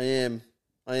mood. I am.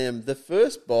 The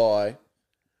first buy,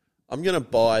 I'm going to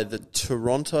buy the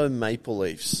Toronto Maple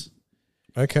Leafs.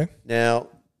 Okay. Now,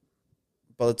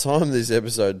 by the time this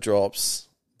episode drops,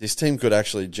 this team could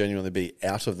actually genuinely be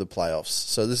out of the playoffs.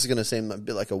 So this is going to seem a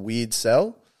bit like a weird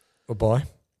sell. A buy?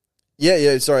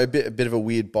 Yeah, sorry, a bit of a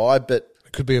weird buy, but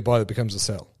It could be a buy that becomes a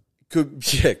sell. could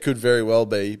very well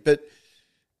be. But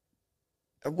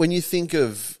when you think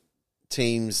of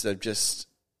teams that just,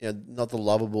 not the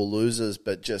lovable losers,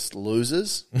 but just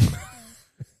losers,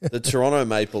 the Toronto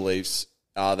Maple Leafs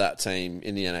are that team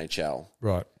in the NHL.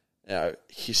 Right.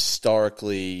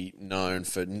 Historically known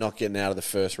for not getting out of the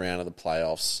first round of the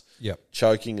playoffs, Yep.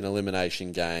 choking in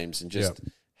elimination games, and just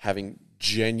having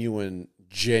genuine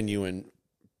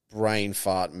brain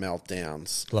fart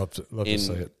meltdowns. Love to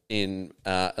see it. In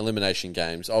elimination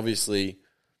games. Obviously,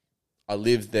 I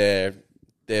live there.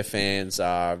 Their fans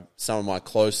are some of my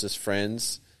closest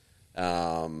friends.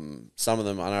 Some of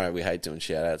them, I know we hate doing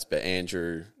shout-outs, but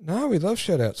Andrew... No, we love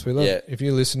shout-outs. We love if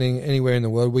you're listening anywhere in the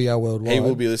world, we are worldwide. He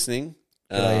will be listening.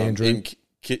 G'day, Andrew.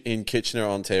 In Kitchener,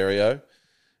 Ontario.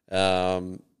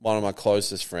 One of my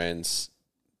closest friends.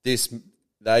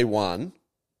 They won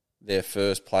their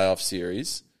first playoff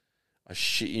series, I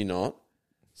shit you not,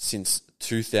 since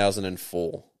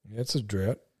 2004. Yeah, it's a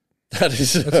drought.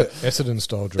 That's an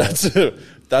Essendon-style drought.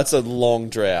 That's a long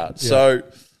drought. Yeah. So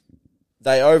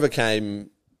they overcame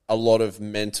a lot of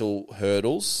mental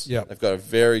hurdles. Yeah. They've got a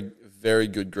very, very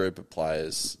good group of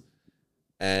players.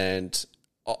 And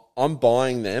I'm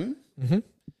buying them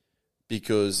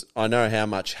because I know how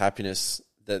much happiness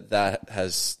that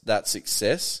has, that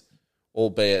success,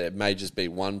 albeit it may just be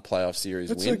one playoff series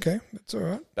That's win. okay. That's all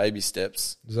right. Baby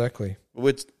steps. Exactly.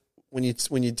 When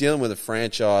you're dealing with a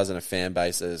franchise and a fan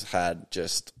base that has had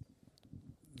just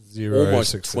Zero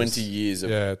almost success. 20 years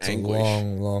of it's anguish, a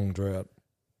long, long drought.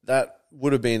 that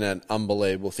would have been an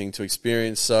unbelievable thing to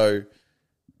experience. So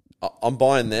I'm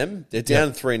buying them. They're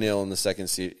down 3-0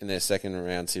 in their second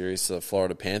round series to the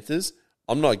Florida Panthers.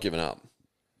 I'm not giving up.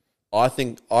 I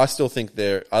think this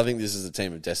is a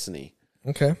team of destiny.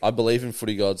 Okay. I believe in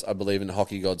footy gods. I believe in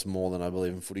hockey gods more than I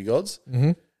believe in footy gods.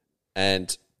 Mm-hmm.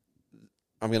 And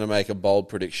I'm going to make a bold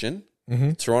prediction.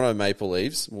 Mm-hmm. Toronto Maple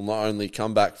Leafs will not only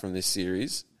come back from this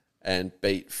series and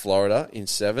beat Florida in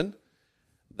 7,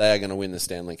 they are going to win the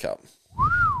Stanley Cup.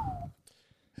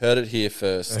 Heard it here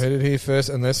first. I heard it here first,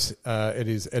 unless it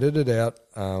is edited out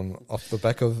off the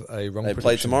back of a wrong They prediction.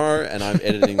 play tomorrow, and I'm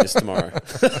editing this tomorrow.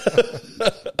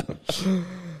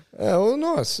 Well,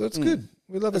 nice. That's good.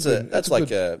 We love it. That's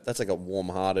like a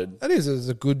warm-hearted. That is. It's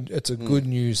a good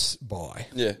news buy.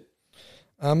 Yeah.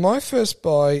 My first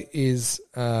buy is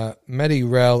Matty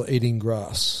Rowell eating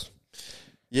grass.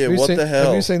 Yeah. Have The hell?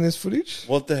 Have you seen this footage?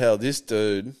 What the hell? This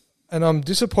dude. And I'm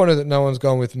disappointed that no one's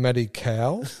gone with Maddie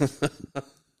Cowell.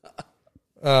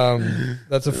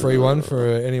 That's a free one for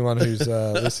anyone who's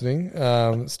listening.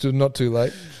 Still not too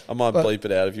late. I might bleep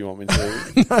it out if you want me to. No,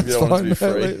 if you don't want it to be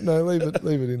free.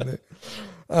 Leave it in there.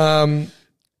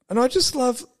 And I just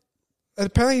love.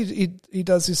 Apparently, he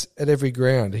does this at every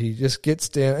ground. He just gets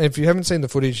down. And if you haven't seen the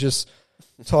footage, just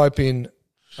type in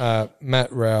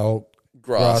Matt Rowell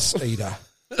grass eater.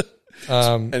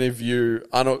 And if you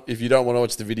don't want to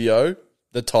watch the video,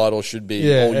 the title should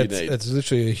be all you need. It's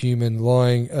literally a human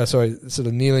sort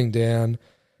of kneeling down,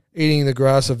 eating the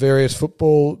grass of various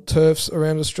football turfs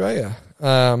around Australia.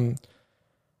 And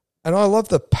I love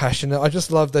the passion. I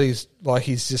just love that he's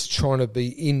just trying to be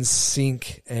in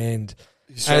sync and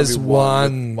as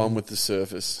one with the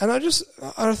surface. And I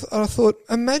thought,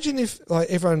 imagine if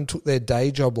everyone took their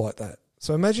day job like that.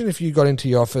 So imagine if you got into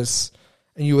your office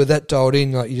and you were that dialed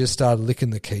in, you just started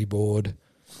licking the keyboard,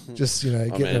 just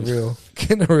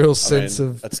getting a real sense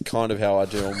of. That's kind of how I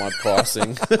do all my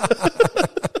pricing.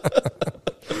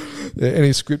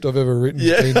 Any script I've ever written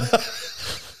has been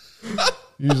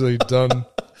usually done.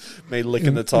 Me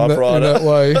licking the typewriter in that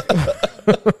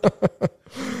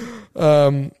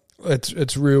way.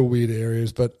 It's real weird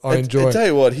areas, but I enjoy. I tell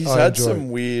you what, he's had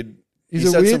some weird.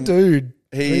 He's a weird dude.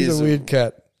 He's a weird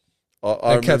cat.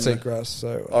 Cats eat grass.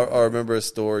 So I remember a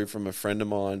story from a friend of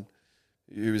mine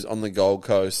who was on the Gold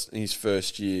Coast in his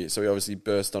first year. So he obviously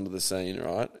burst onto the scene,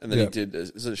 right? And then he did.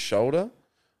 Is it a shoulder,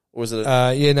 or was it?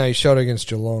 He shot against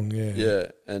Geelong. Yeah,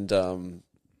 and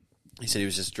he said he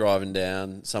was just driving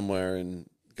down somewhere in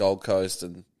Gold Coast,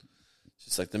 and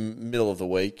just like the middle of the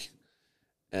week.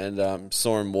 And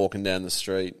saw him walking down the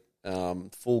street,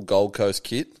 full Gold Coast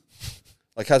kit,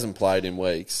 hasn't played in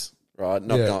weeks, right?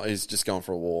 He's just going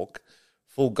for a walk,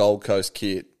 full Gold Coast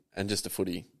kit, and just a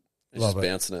footy, he's just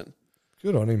bouncing it.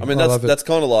 Good on him. I mean, that's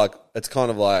kind of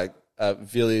like a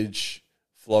village,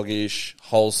 floggish,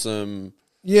 wholesome,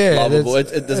 lovable.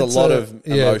 There's a lot of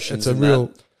emotions. It's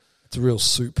a real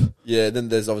soup. Yeah. Then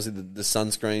there's obviously the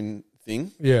sunscreen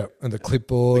thing. Yeah, and the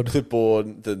clipboard.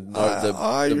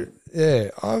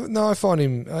 I find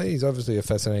him. He's obviously a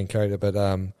fascinating character, but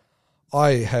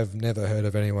I have never heard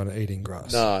of anyone eating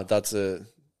grass. No,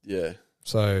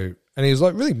 So, and he was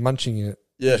really munching it.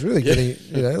 Yeah, he was really getting.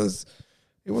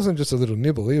 It wasn't just a little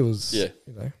nibble. He was. Yeah.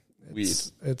 Weird.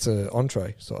 It's an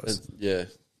entree size.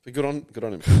 But good on him. Good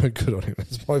on him.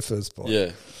 It's my first bite.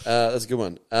 Yeah, that's a good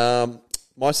one.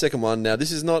 My second one. Now,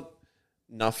 this is not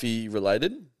Nuffy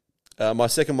related. My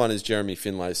second one is Jeremy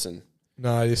Finlayson.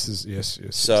 No, this is yes.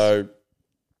 So,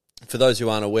 for those who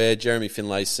aren't aware, Jeremy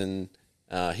Finlayson,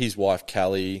 his wife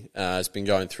Callie, has been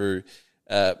going through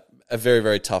a very,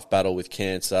 very tough battle with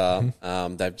cancer.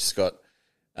 Mm-hmm. They've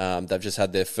just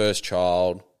had their first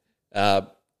child.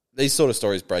 These sort of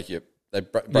stories break your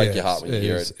heart when you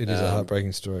hear it. It is a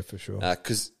heartbreaking story for sure.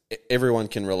 Because everyone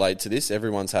can relate to this.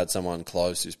 Everyone's had someone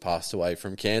close who's passed away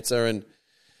from cancer, and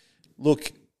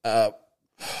look,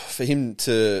 for him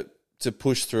to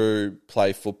push through,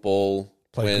 play football.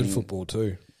 Play good football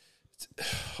too.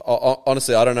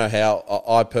 Honestly, I don't know how.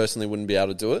 I personally wouldn't be able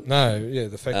to do it. No, yeah,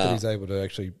 the fact that he's able to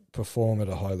actually perform at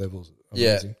a high level is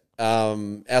amazing. Yeah.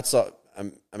 Outside,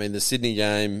 the Sydney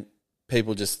game,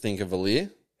 people just think of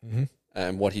Valir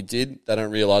and what he did. They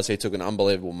don't realise he took an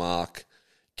unbelievable mark,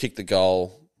 kicked the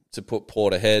goal to put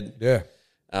Port ahead. Yeah.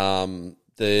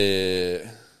 There's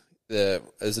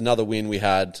another win we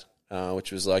had,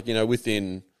 which was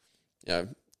within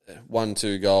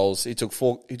 1-2 goals. He took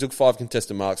 5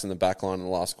 contested marks in the back line in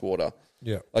the last quarter.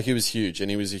 Yeah. He was huge, and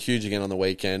he was huge again on the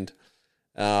weekend.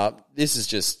 This is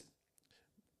just,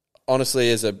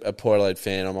 honestly, as a Port Adelaide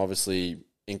fan, I'm obviously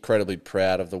incredibly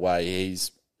proud of the way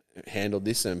he's handled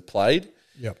this and played.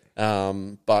 Yep.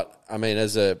 But,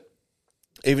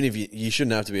 even if you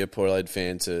shouldn't have to be a Port Adelaide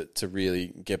fan to really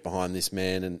get behind this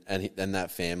man and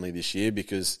that family this year,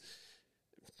 because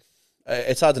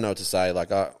it's hard to know what to say. I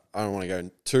don't want to go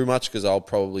too much because I'll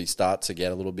probably start to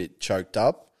get a little bit choked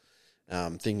up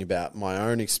thinking about my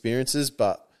own experiences,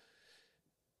 but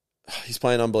he's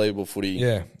playing unbelievable footy.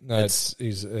 Yeah, no, all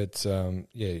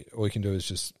you can do is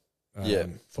just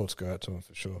thoughts go out to him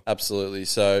for sure. Absolutely.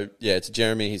 So to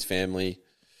Jeremy, his family,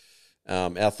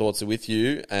 our thoughts are with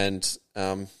you, and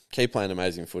keep playing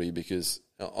amazing footy, because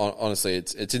honestly,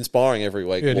 it's inspiring every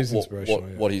week. Yeah, it is inspirational.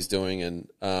 What he's doing, and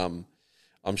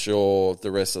I'm sure the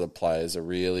rest of the players are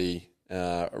really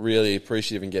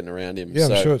appreciative and getting around him. Yeah,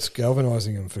 I'm sure it's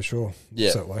galvanising him for sure. Yeah,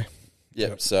 it's that way.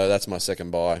 Yep. So that's my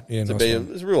second buy. Yeah, to be a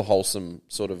real wholesome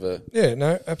sort of a. Yeah.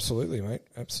 No. Absolutely, mate.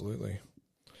 Absolutely.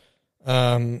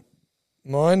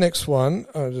 My next one,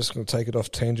 I'm just going to take it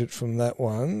off tangent from that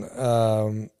one.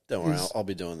 Don't worry, I'll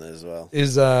be doing that as well.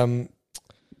 Is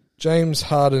James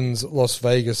Harden's Las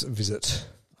Vegas visit.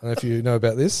 I don't know if you know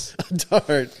about this.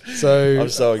 Don't. So I'm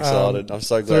so excited. I'm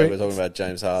so glad we're talking about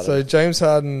James Harden. So James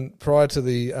Harden, prior to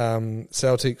the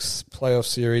Celtics playoff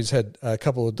series, had a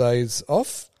couple of days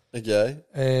off. Okay.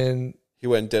 And he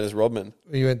went Dennis Rodman.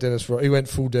 He went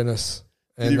full Dennis.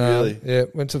 Did he really? Yeah,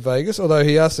 went to Vegas. Although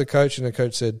he asked the coach, and the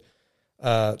coach said,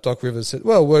 Doc Rivers said,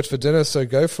 well, it worked for Dennis, so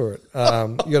go for it.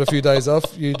 You got a few days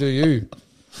off, you do you.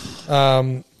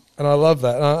 And I love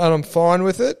that. And I'm fine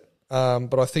with it.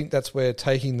 But I think that's where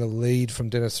taking the lead from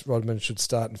Dennis Rodman should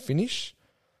start and finish.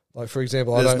 Like, for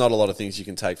example, there's not a lot of things you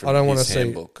can take from his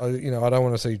handbook. I don't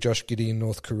want to see Josh Giddey in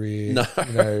North Korea.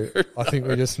 No. I think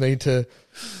we just need to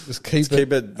just keep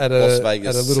it at Las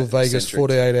Vegas a little Vegas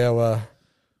centric.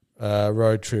 48-hour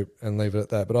road trip and leave it at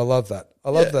that. But I love that. I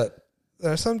love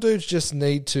that. Some dudes just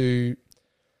need to,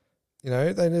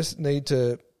 they just need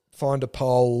to find a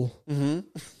pole and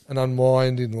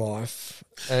unwind in life.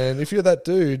 And if you're that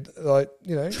dude,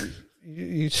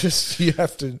 you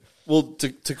have to. Well,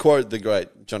 to quote the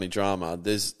great Johnny Drama,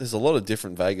 there's a lot of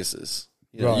different Vegases.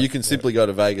 You can simply go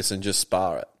to Vegas and just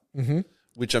spar it,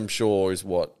 which I'm sure is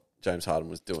what James Harden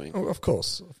was doing. Oh, of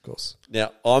course.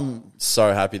 Now, I'm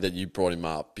so happy that you brought him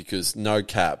up because no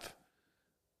cap,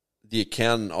 the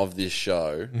accountant of this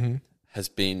show has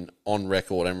been on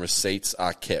record and receipts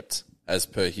are kept as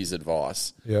per his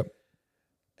advice. Yep.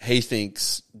 He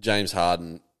thinks James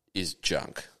Harden is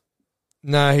junk.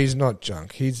 No, he's not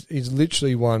junk. He's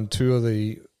literally won two of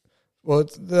the. Well,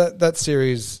 that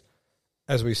series,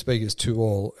 as we speak, is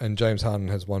 2-2, and James Harden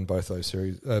has won both those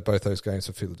games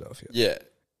for Philadelphia. Yeah,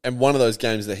 and one of those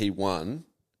games that he won,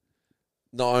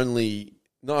 not only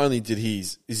did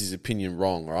is his opinion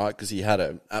wrong, right? Because he had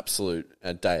an absolute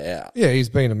day out. Yeah, he's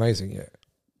been amazing. Yeah.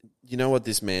 You know what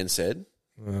this man said?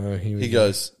 He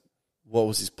goes, "What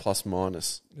was his plus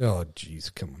minus?" Oh,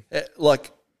 jeez, come on.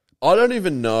 I don't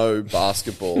even know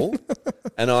basketball,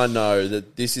 and I know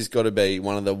that this has got to be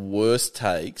one of the worst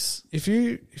takes. If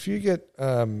you get,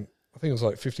 I think it was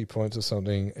like 50 points or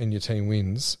something, and your team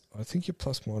wins, I think your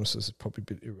plus minuses is probably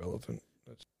a bit irrelevant.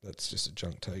 That's just a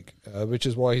junk take, which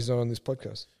is why he's not on this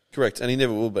podcast. Correct, and he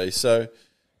never will be. So,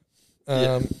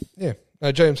 yeah.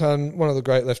 No, James Harden, one of the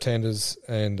great left-handers,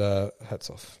 and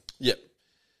hats off. Yep,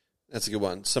 that's a good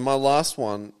one. So my last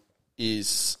one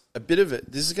is a bit of it.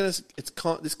 This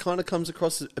kind of comes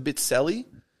across a bit Sally,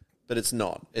 but it's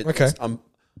not.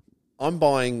 I'm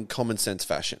buying common sense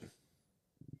fashion.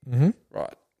 Mm-hmm.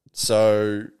 Right.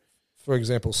 So, for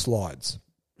example, slides.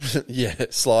 Yeah,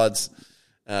 slides,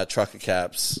 trucker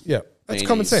caps. Yeah, that's beanies,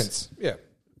 common sense. Yeah.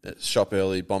 Shop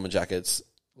early, bomber jackets.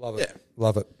 Love it. Yeah.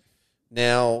 Love it.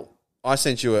 Now, I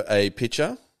sent you a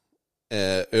picture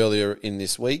earlier in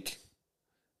this week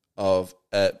of,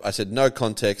 I said, no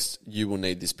context, you will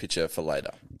need this picture for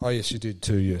later. Oh, yes, you did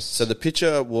too, yes. So the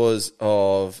picture was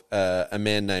of a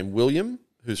man named William,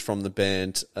 who's from the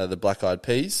band the Black Eyed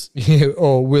Peas. Yeah,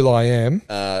 or Will.i.am.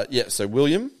 So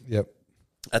William. Yep.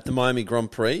 At the Miami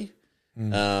Grand Prix,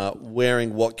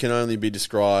 wearing what can only be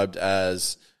described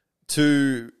as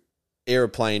 2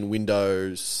 aeroplane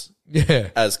windows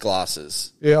as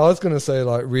glasses. Yeah, I was going to say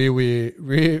like rear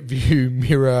view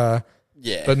mirror,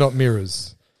 but not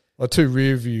mirrors. Like 2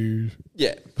 rear view.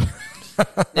 Yeah.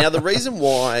 Now the reason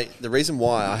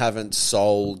why I haven't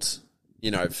sold,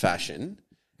 fashion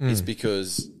is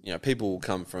because, people will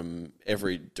come from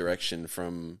every direction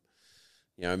from,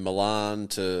 Milan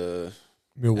to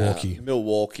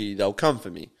Milwaukee. They'll come for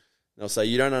me. They'll say,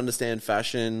 you don't understand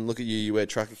fashion. Look at you. You wear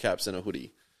trucker caps and a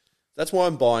hoodie. That's why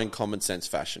I'm buying common sense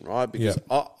fashion, right? Because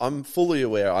I'm fully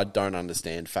aware I don't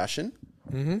understand fashion.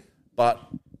 Mm-hmm. But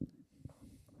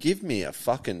give me a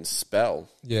fucking spell.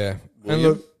 Yeah. And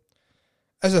look,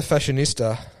 as a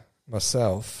fashionista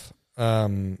myself,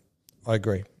 I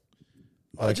agree.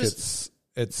 It's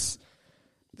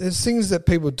there's things that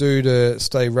people do to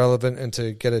stay relevant and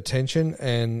to get attention,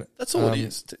 and that's all it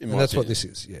is. And that's what this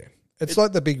is. Yeah, it's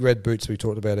like the big red boots we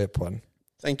talked about, Ep1.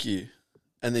 Thank you.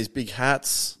 And these big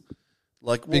hats,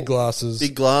 big glasses,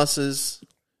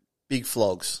 big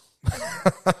flogs.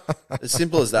 As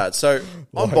simple as that. So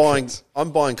I'm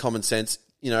buying common sense.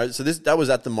 So that was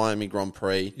at the Miami Grand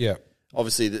Prix. Yeah,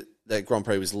 obviously that Grand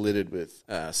Prix was littered with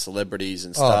celebrities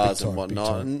and stars and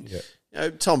whatnot.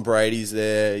 And Tom Brady's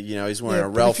there. He's wearing a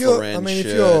Ralph Lauren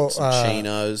shirt, some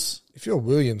chinos. If you're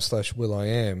William /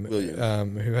 Will.i.am,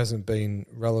 who hasn't been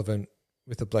relevant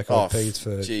with the Black Eyed Peas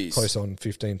for close on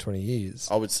 15, 20 years,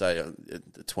 I would say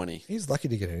 20. He's lucky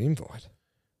to get an invite.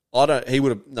 He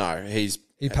would have. No,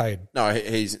 he paid. No,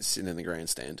 he's sitting in the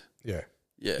grandstand. Yeah.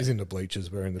 Yeah. He's in the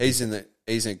bleachers wearing the...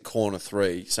 He's in corner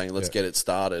 3 saying, let's get it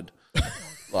started.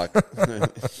 Like,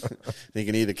 you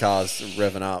can hear the cars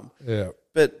revving up. Yeah.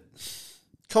 But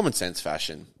common sense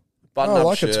fashion. I Button-up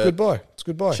like shirt, it. It's a good buy. It's a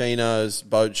good buy. chinos,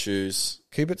 boat shoes.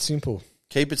 Keep it simple.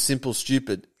 Keep it simple,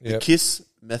 stupid. The Yep. KISS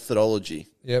methodology.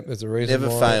 Yep, there's a reason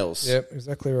Never why. fails. Yep,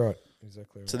 exactly right.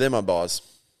 Exactly right. So they're my buys.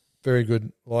 Very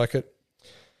good. Like it.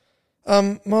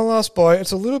 My last buy,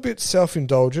 it's a little bit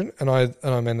self-indulgent, and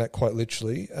I mean that quite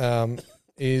literally,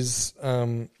 is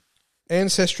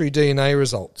Ancestry DNA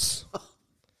results.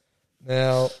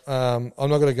 Now, I'm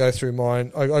not going to go through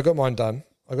mine. I got mine done.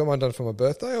 I got mine done for my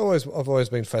birthday. I've always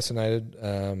been fascinated.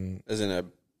 As in a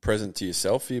present to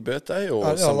yourself for your birthday? Or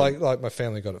No, someone... like my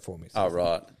family got it for me. Oh,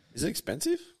 right. Is it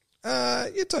expensive?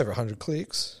 It's over 100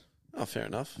 clicks. Oh, fair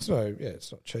enough. It's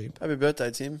not cheap. Happy birthday,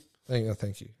 Tim.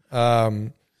 Thank you.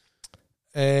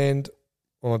 And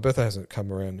well, my birthday hasn't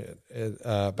come around yet.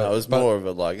 But No, it was more of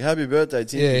a like, happy birthday,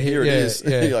 Tim. Yeah, Here it yeah, is.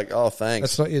 yeah. You're like, oh,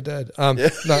 thanks. That's not your dad. Yeah.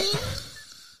 No.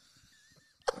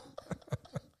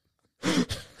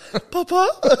 Papa?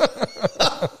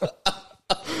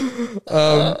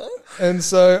 And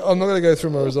so I'm not going to go through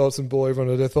my results and bore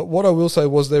everyone to death. But what I will say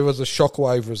was there was a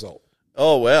shockwave result.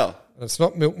 Oh, wow. And it's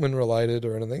not Milkman related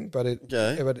or anything, but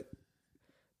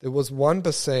there was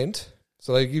 1%.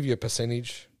 So they give you a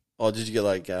percentage. Oh, did you get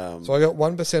like... So I got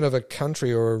 1% of a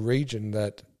country or a region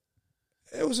that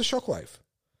it was a shockwave.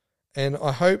 And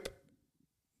I hope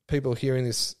people hearing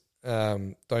this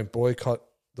don't boycott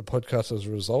the podcast as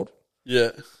a result. Yeah.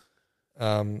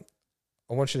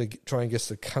 I want you to try and guess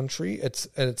the country. It's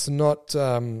not.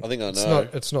 I think I know.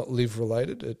 It's not live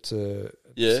related.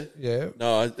 Yeah.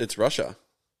 No, it's Russia.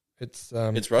 It's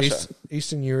Russia.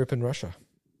 Eastern Europe and Russia.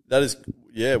 That is...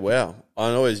 Yeah, wow.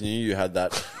 I always knew you had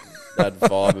that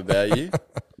vibe about you.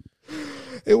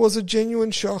 It was a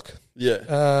genuine shock. Yeah.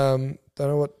 Don't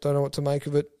know what to make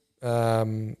of it.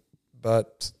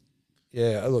 But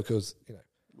yeah, look, it was,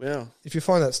 Wow. if you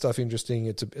find that stuff interesting,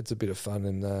 it's a bit of fun.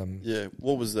 And Yeah.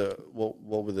 What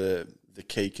were the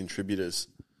key contributors?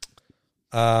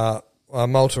 Malta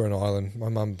and Ireland. My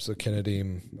mum's a Kennedy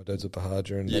and my dad's a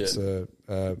Bahaja, and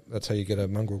that's how you get a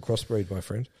mongrel crossbreed, my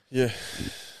friend. Yeah.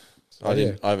 So,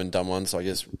 I haven't done one, so I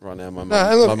guess right now my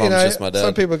No, mum's just my dad.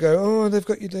 Some people go, "Oh, they've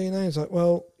got your DNA." It's like,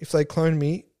 well, if they clone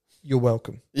me, you're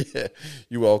welcome. Yeah,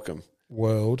 you're welcome.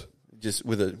 World, just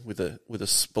with a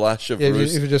splash of if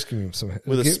Rus- you just give him some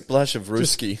with a splash of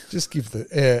Ruski, just give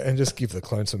the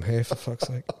clone some hair for fuck's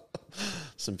sake.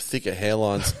 Some thicker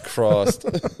hairlines. Christ,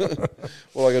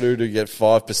 what I got to do to get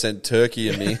 5% turkey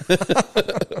in me?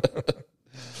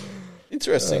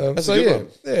 Interesting. That's a good one.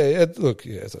 Yeah. Look,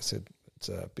 as I said, it's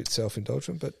a bit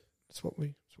self-indulgent, but it's what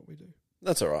we do.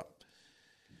 That's all right.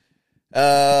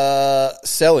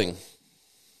 Selling.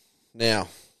 Now,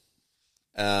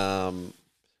 I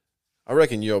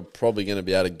reckon you're probably going to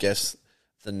be able to guess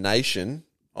the nation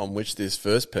on which this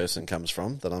first person comes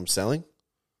from that I'm selling.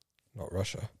 Not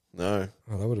Russia. No.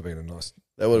 Oh, that would have been a nice.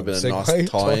 That would have been a nice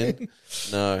tie-in.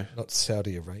 No. Not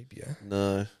Saudi Arabia.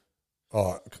 No.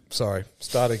 Oh, sorry.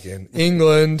 Start again.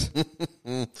 England.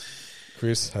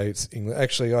 Chris hates England.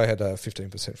 Actually, I had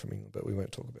 15% from England, but we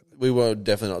won't talk about that. We will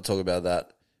definitely not talk about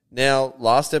that. Now,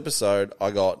 last episode,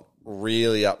 I got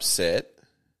really upset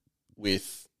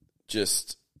with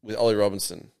Ollie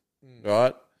Robinson,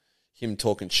 right? Him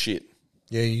talking shit.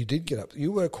 Yeah, you did get up.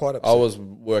 You were quite upset. I was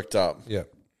worked up. Yeah.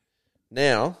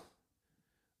 Now,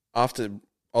 after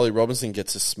Ollie Robinson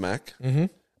gets a smack,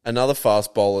 another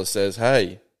fast bowler says,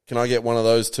 hey, can I get one of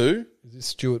those too? Is this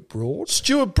Stuart Broad?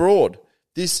 Stuart Broad,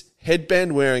 this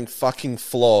headband-wearing fucking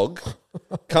flog,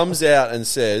 comes out and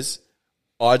says,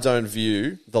 I don't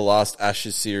view the last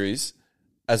Ashes series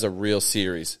as a real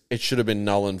series. It should have been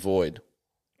null and void.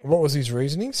 What was his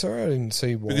reasoning? Sorry, I didn't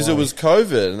see why. Because it was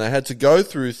COVID and they had to go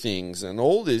through things and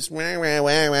all this. Wah, wah,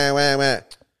 wah, wah, wah, wah.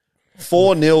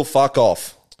 4-0, fuck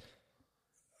off.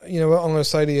 You know what? I'm going to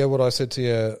say to you what I said to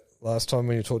you last time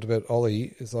when you talked about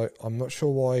Ollie. Is like, I'm not sure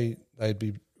why they'd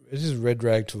be... This is red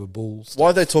rag to the Bulls. Why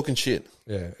are they talking shit?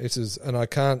 Yeah, and I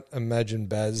can't imagine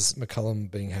Baz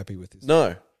McCullum being happy with this.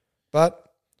 No.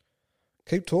 But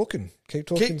keep talking. Keep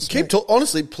talking. Keep talking.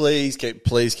 Honestly, please keep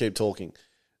talking.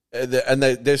 And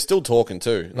they're still talking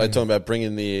too. They're talking about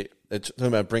bringing the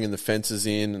fences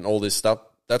in and all this stuff.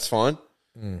 That's fine.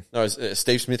 No,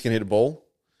 Steve Smith can hit a ball.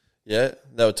 Yeah,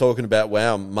 they were talking about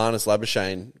Marnus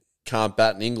Labuschagne can't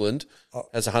bat in England.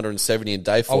 Has 170 a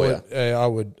day for you. I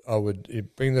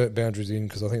would bring the boundaries in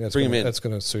because I think that's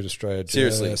going to suit Australia.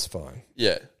 Seriously, that's fine.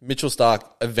 Yeah, Mitchell Starc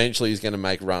eventually is going to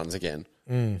make runs again.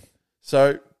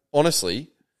 So honestly,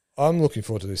 I'm looking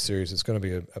forward to this series. It's going to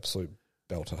be an absolute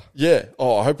belter. Yeah.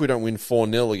 Oh, I hope we don't win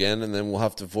 4-0 again, and then we'll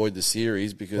have to void the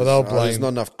series because there's not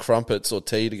enough crumpets or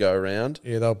tea to go around.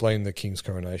 Yeah, they'll blame the King's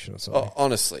coronation or something. Oh,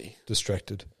 honestly.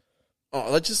 Distracted.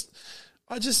 Oh,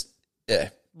 yeah.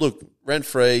 Look,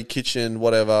 rent-free, kitchen,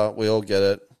 whatever, we all get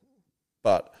it.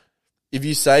 But if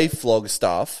you say flog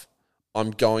stuff,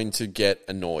 I'm going to get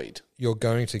annoyed. You're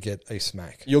going to get a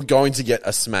smack. You're going to get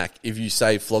a smack if you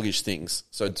say floggish things.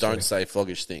 So don't say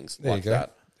floggish things like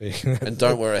that. And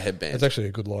don't wear a headband. It's actually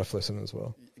a good life lesson as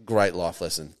well. Great life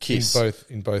lesson. Kiss.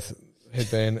 In both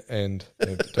headband and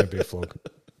don't be a flog.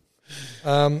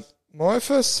 My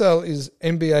first sell is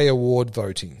NBA award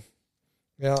voting.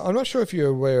 Now, I'm not sure if you're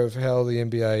aware of how the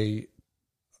NBA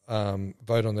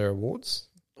vote on their awards.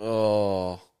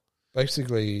 Oh.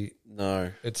 Basically,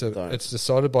 no. It's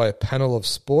decided by a panel of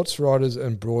sports writers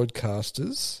and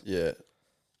broadcasters. Yeah.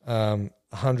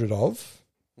 100 of.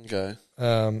 Okay.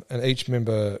 And each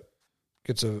member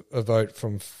gets a vote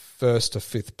from first to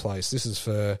fifth place. This is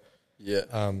for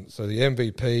so the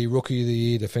MVP, Rookie of the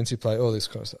Year, Defensive Player, all this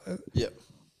kind of stuff. Yeah.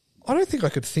 I don't think I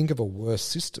could think of a worse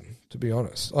system, to be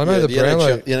honest. I know the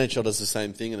NHL does the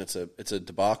same thing, and it's a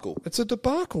debacle. It's a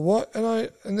debacle. What?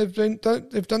 And they've done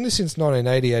this since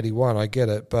 1980, 81. I get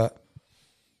it, but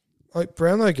like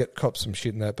Brownlow copped some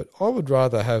shit in that. But I would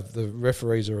rather have the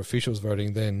referees or officials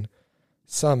voting than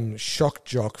some shock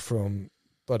jock from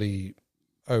bloody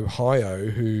Ohio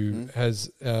who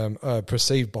has a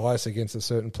perceived bias against a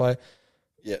certain player.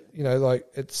 Yeah,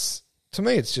 it's to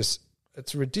me, it's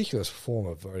a ridiculous form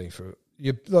of voting for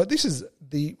you. Like, this is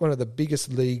one of the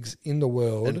biggest leagues in the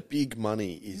world, and big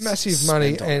money is massive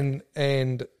money,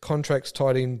 and contracts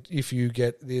tied in. If you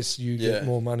get this, you get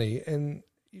more money, and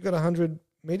you got 100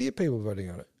 media people voting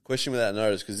on it. Question without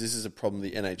notice, because this is a problem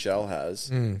the NHL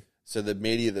has. So the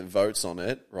media that votes on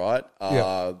it, right?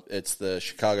 It's the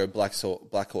Chicago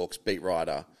Blackhawks beat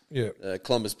writer,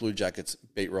 Columbus Blue Jackets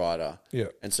beat writer,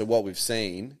 and so what we've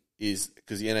seen is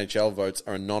because the NHL votes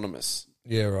are anonymous.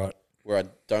 Yeah, right. Where I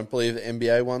don't believe the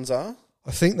NBA ones are.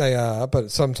 I think they are, but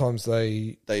sometimes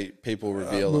people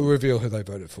reveal them. Reveal who they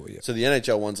voted for. Yeah. So the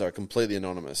NHL ones are completely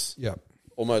anonymous. Yeah.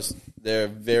 Almost, there are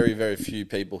very, very few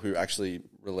people who actually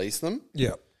release them.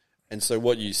 Yeah. And so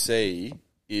what you see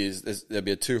is there'll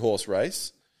be a 2-horse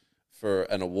race for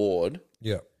an award.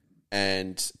 Yeah.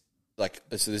 And so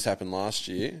this happened last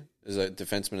year as a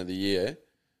defenseman of the year.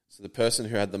 So the person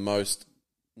who had the most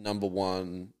number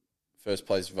one first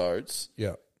place votes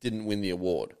didn't win the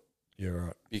award. Yeah,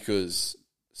 right. Because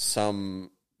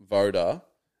some voter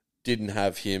didn't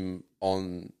have him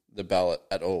on the ballot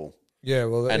at all. Yeah,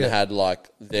 well, and had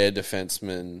their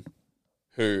defenseman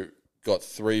who got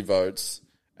 3 votes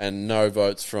and no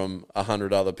votes from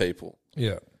 100 other people.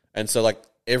 Yeah. And so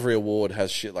every award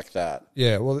has shit like that.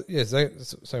 Yeah, well, yeah,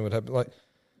 same would happen. Like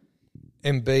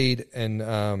Embiid and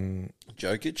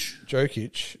Jokic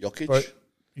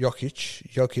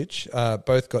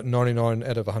both got 99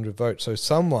 out of 100 votes. So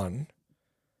someone...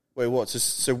 Wait, what?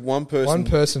 So one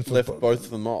person left both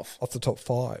of them off the top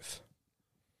 5.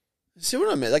 See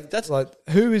what I mean? That's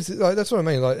who is that's what I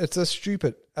mean. It's a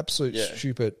stupid, absolute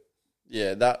stupid.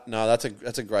 Yeah, that's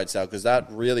a great sale because that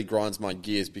really grinds my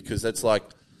gears because that's well,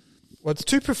 it's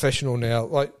too professional now.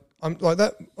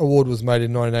 That award was made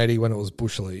in 1980 when it was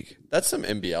Bush League. That's some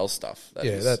NBL stuff. We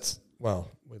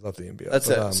love the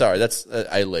NBL. That's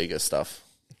A-Leaguer stuff.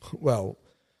 Well,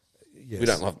 yes. We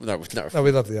don't love no,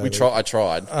 we love the A-League. I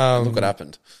tried. Look what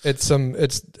happened. It's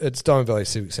Diamond Valley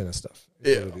Civic Centre stuff.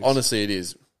 Honestly, it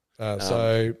is.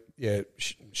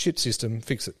 Shit system,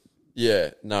 fix it.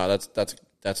 Yeah, no,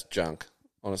 that's junk.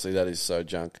 Honestly, that is so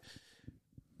junk.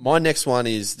 My next one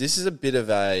this is a bit of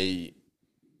it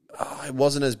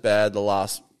wasn't as bad the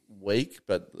last week,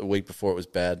 but the week before it was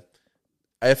bad.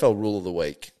 AFL Rule of the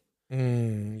Week.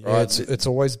 Right? It's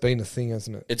always been a thing,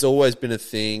 hasn't it? It's always been a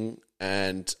thing,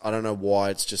 and I don't know why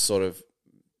it's just sort of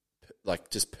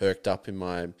just perked up in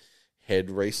my head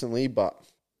recently, but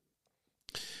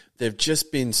there've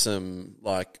just been some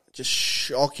just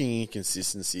shocking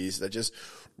inconsistencies that just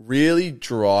really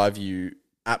drive you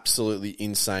absolutely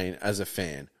insane as a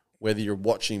fan, whether you're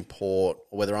watching Port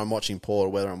or whether I'm watching Port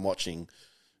or whether I'm watching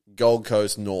Gold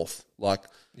Coast North.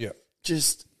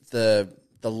 Just the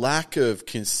lack of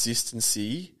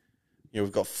consistency.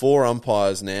 We've got 4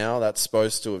 umpires now. That's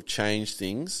supposed to have changed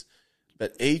things.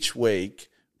 But each week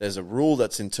there's a rule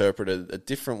that's interpreted a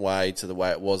different way to the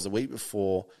way it was the week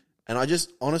before. And I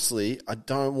just, honestly, I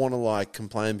don't want to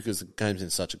complain because the game's in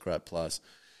such a great place.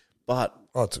 But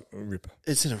it's a ripper.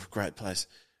 It's in a great place.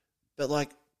 But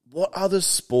what other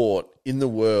sport in the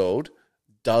world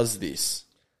does this?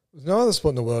 There's no other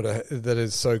sport in the world that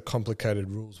is so complicated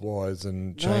rules-wise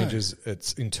and changes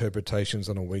its interpretations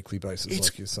on a weekly basis,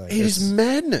 like you're saying. It is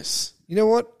madness. You know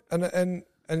what? And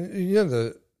you know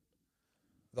the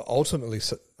ultimately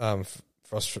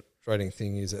frustrating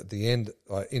thing is at the end,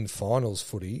 like in finals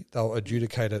footy, they'll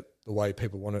adjudicate it the way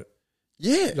people want it.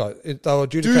 Yeah. Like they'll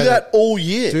adjudicate Do that all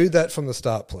year. Do that from the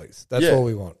start, please. That's all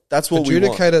we want. That's what we want.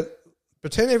 Adjudicate it.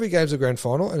 Pretend every game's a grand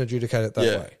final and adjudicate it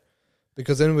that way.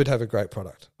 Because then we'd have a great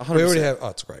product. 100%. We already have. Oh,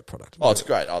 it's a great product. Oh, it's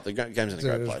great. Oh, the game's in a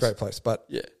great place. It's a great place, but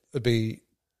it'd be.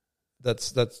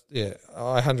 That's yeah.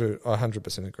 I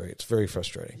 100% agree. It's very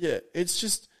frustrating. Yeah, it's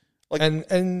just like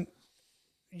and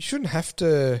you shouldn't have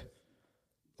to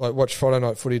like watch Friday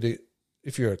night footy to,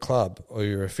 if you're a club or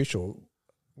you're official.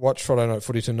 Watch Friday night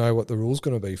footy to know what the rule's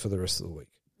going to be for the rest of the week.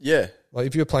 Yeah, like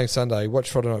if you're playing Sunday, watch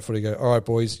Friday night footy. Go, all right,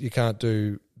 boys, you can't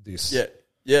do this.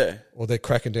 Yeah. Or they're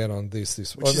cracking down on this.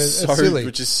 Which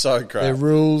is so great. Their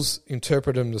rules,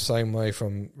 interpret them the same way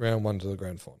from round one to the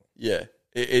grand final. Yeah.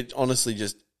 It honestly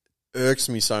just irks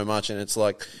me so much. And it's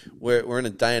like we're in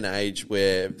a day and age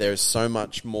where there's so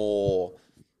much more.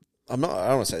 I don't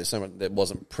want to say there's so much. There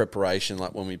wasn't preparation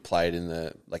like when we played in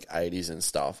the like 80s and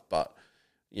stuff. But,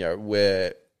 you know,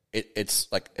 where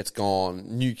it's like it's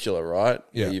gone nuclear, right?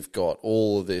 Yeah. Where you've got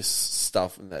all of this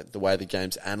stuff and the way the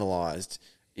game's analysed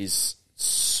is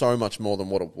so much more than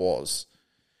what it was.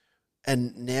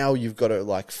 And now you've got to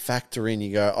like factor in,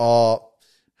 you go, oh,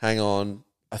 hang on,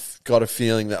 I've got a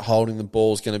feeling that holding the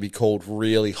ball is going to be called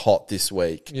really hot this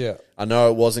week. Yeah. I know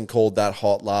it wasn't called that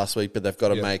hot last week, but they've got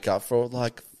to make up for it.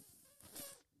 Like,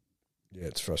 yeah,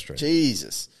 it's frustrating.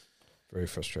 Jesus. Very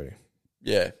frustrating.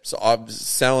 Yeah. So I'm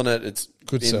selling it. It's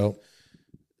good sell.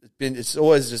 It's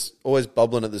always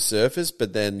bubbling at the surface,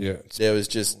 but then there was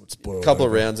just a couple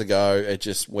of rounds ago, it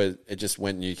just went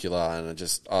nuclear,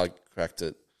 and I cracked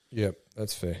it. Yep,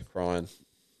 that's fair. Crying.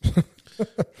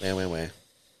 Where?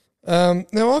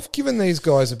 Now I've given these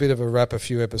guys a bit of a rap a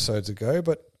few episodes ago,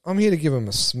 but I'm here to give them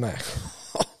a smack.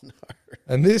 Oh no!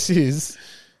 And this is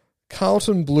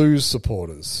Carlton Blues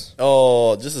supporters.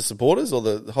 Oh, just the supporters or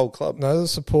the whole club? No, the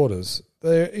supporters.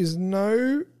 There is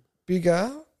no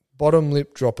bigger bottom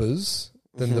lip droppers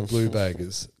than the blue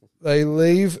baggers. They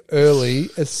leave early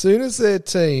as soon as their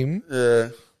team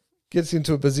gets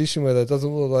into a position where it doesn't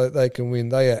look like they can win.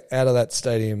 They are out of that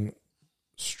stadium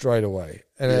straight away,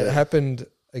 and it happened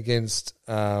against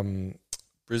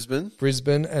Brisbane,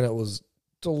 and it was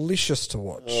delicious to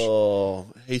watch. Oh,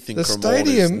 Heath the Cremorne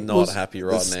stadium is not happy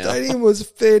right now. The stadium was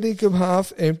fair dinkum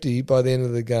half empty by the end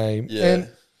of the game, and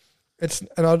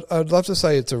I'd love to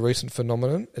say it's a recent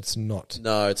phenomenon. It's not.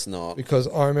 No, it's not. Because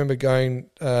I remember going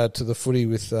to the footy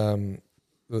with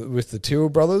the Tyrrell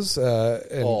brothers,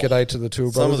 and g'day to the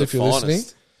Tyrrell brothers if you're listening.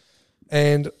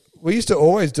 And we used to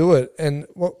always do it. And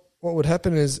what would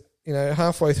happen is, you know,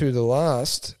 halfway through the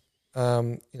last, you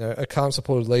know, a Carlton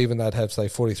supporter would leave and they'd have, say,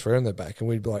 43 on their back. And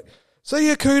we'd be like, see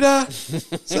ya, Cooter.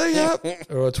 See ya.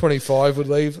 Or a 25 would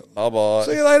leave. Bye-bye.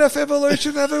 See you later,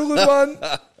 Fevolution. Have a good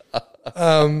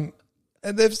one.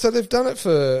 And they've done it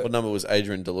for. What number was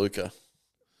Adrian DeLuca?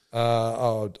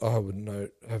 I would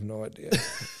have no idea.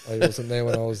 I wasn't there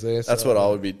when I was there. That's what I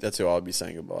would be. That's who I would be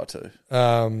saying goodbye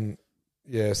to.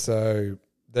 Yeah. So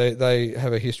they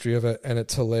have a history of it, and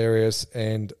it's hilarious.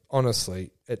 And honestly,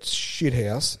 it's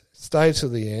shithouse. Stay to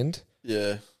the end.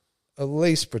 Yeah. At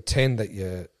least pretend that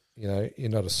you're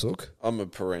not a sook. I'm a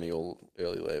perennial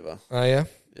early leaver. Oh yeah.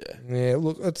 Yeah. Yeah.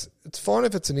 Look, it's fine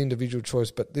if it's an individual choice,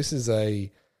 but this is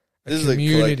a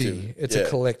community. It's a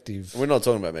collective. We're not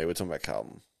talking about me. We're talking about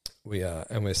Carlton. We are,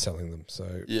 and we're selling them.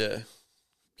 So yeah,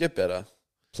 get better,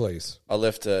 please. I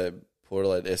left a Port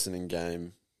Adelaide Essendon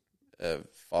game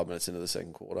 5 minutes into the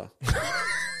second quarter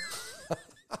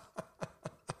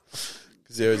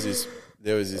because there was this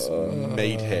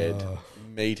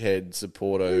meathead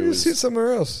supporter who was sit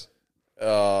somewhere else. It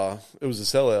was a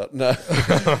sellout. No,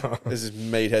 there's this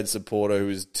meathead supporter who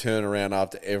was turning around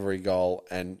after every goal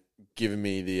and giving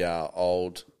me the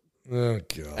old. Oh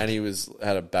God! And he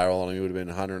had a barrel on him. He would have been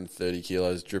 130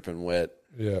 kilos, dripping wet.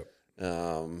 Yeah.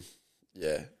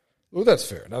 Yeah. Well, that's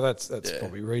fair. No, that's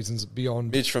probably reasons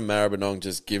beyond. Mitch from Maribyrnong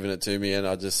just giving it to me, and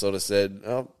I just sort of said,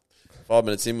 5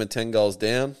 minutes in, we're 10 goals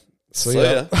down. See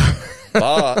ya.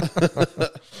 Bye.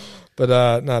 But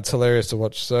no, it's hilarious to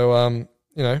watch. So,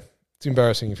 you know, it's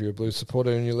embarrassing if you're a Blues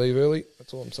supporter and you leave early.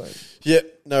 That's all I'm saying.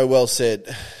 Yep. No, well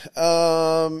said.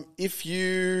 If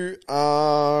you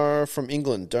are from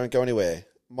England, don't go anywhere.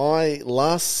 My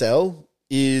last sell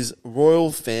is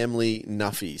Royal Family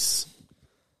Nuffies.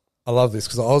 I love this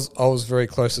because I was very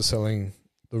close to selling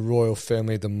the Royal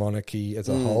Family, the monarchy as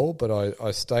a whole, but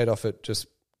I stayed off it just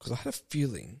because I had a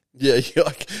feeling Yeah, you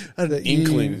had an that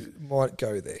inkling. you might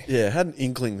go there. Yeah, I had an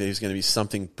inkling that he was going to be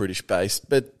something British based,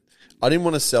 but I didn't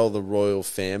want to sell the royal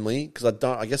family because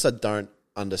I guess I don't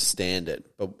understand it.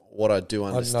 But what I do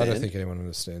understand, I don't think anyone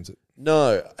understands it.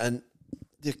 no, and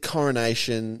the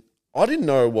coronation, I didn't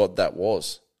know what that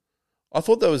was. I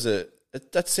thought that was it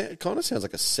kind of sounds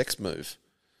like a sex move.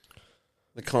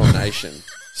 The coronation.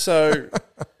 So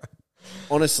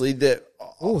honestly,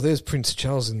 There's Prince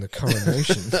Charles in the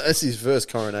coronation. that's his first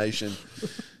coronation.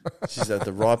 She's at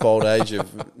the ripe old age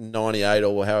of 98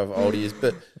 or however old he is.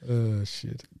 But Oh,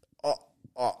 shit.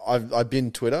 I've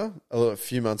been Twitter a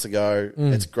few months ago.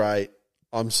 It's great.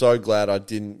 I'm so glad I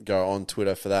didn't go on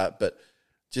Twitter for that. But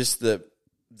just the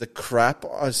crap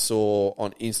I saw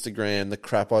on Instagram, the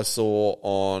crap I saw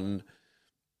on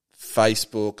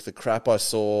Facebook, the crap I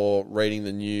saw reading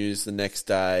the news the next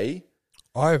day.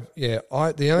 What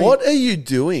are you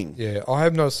doing? Yeah, I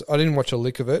didn't watch a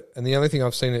lick of it, and the only thing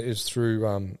I've seen it is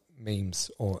through memes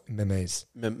or memes.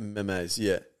 Memes,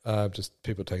 yeah. Just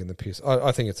people taking the piss.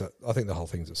 I think the whole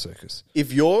thing's a circus.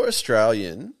 If you're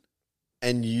Australian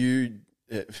and you,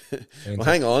 well,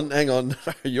 hang on,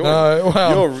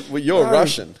 you're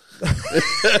Russian.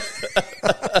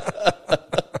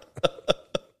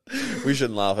 We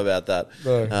shouldn't laugh about that.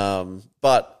 No.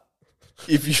 But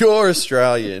if you're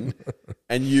Australian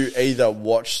and you either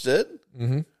watched it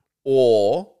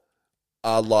or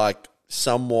are like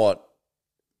somewhat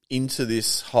into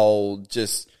this whole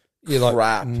just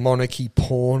crap, like monarchy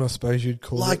porn, I suppose you'd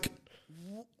call it. like,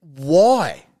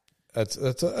 why? As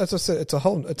I said,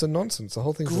 it's a nonsense. The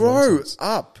whole thing's Grow a nonsense.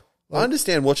 up. I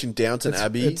understand watching Downton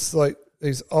Abbey. It's like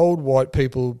these old white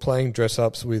people playing dress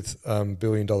ups with $1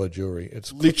 billion jewelry.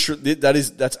 It's Literally,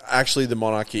 that's actually the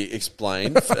monarchy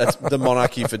explained. That's the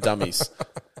monarchy for dummies.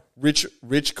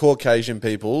 Rich Caucasian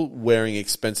people wearing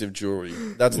expensive jewelry.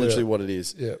 That's literally what it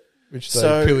is. Yeah, which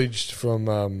they pillaged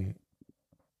from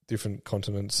different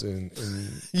continents in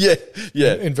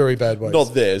in very bad ways.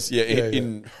 Not theirs.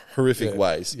 In horrific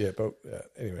ways. Yeah, but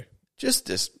anyway, just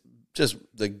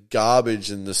the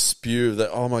garbage and the spew that.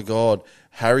 Oh my God,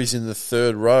 Harry's in the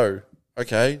third row.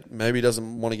 Okay, maybe he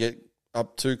doesn't want to get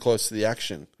up too close to the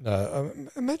action. No,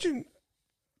 imagine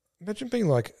being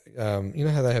like, you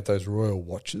know how they have those royal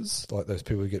watches, like those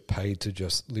people who get paid to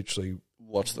just literally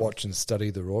watch and study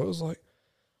the royals. Like,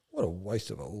 what a waste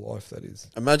of a life that is.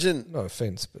 Imagine, no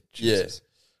offense, but Jesus.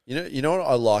 Yeah, you know what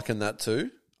I liken that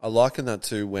to? I liken that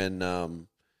to when, and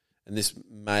this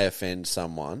may offend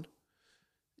someone.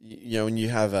 You know, when you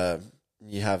have a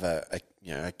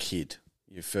kid,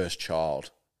 your first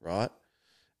child, right?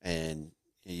 And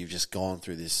you've just gone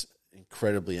through this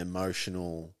incredibly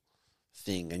emotional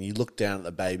thing, and you look down at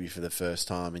the baby for the first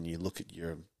time, and you look at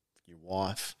your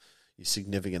wife, your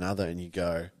significant other, and you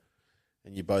go,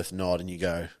 and you both nod, and you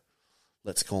go,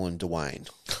 let's call him Dwayne.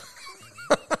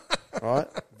 Right?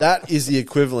 That is the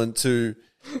equivalent to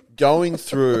going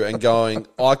through and going,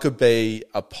 I could be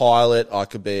a pilot, I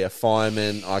could be a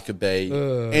fireman, I could be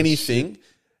anything,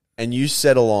 and you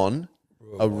settle on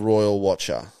a royal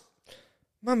watcher.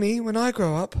 Mummy, when I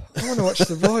grow up, I want to watch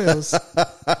the Royals.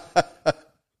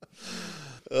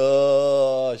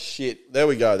 Oh, shit. There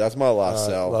we go. That's my last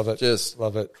sell. Love it. Just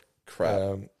love it.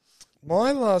 Crap.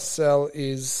 My last sell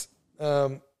is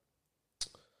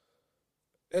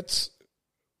it's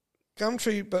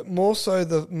Gumtree, but more so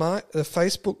the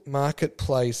Facebook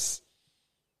marketplace.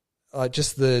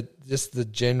 Just the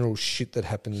general shit that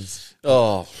happens.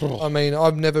 Oh, I mean,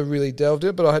 I've never really delved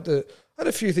in, but I had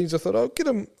a few things I thought I'll get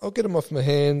them off my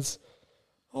hands.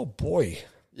 Oh boy,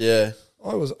 yeah.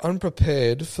 I was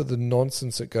unprepared for the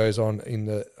nonsense that goes on in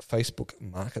the Facebook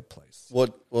marketplace.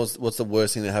 What's the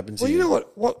worst thing that happens to you? Well, you know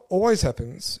what always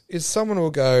happens is someone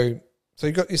will go, so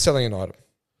you're selling an item,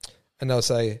 and they'll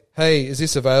say, hey, is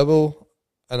this available?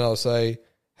 And I'll say,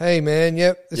 hey man,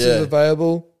 yep, this is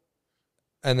available.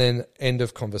 And then end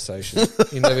of conversation.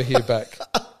 You never hear back.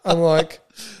 I'm like...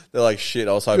 They're like, shit,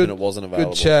 I was hoping it wasn't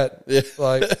available. Good chat. Yeah.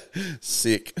 Like,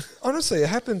 sick. Honestly, it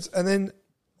happens. And then,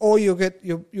 or you'll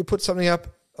put something up.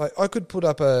 I could put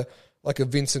up a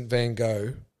Vincent van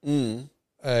Gogh,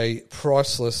 a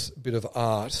priceless bit of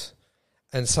art,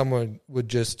 and someone would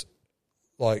just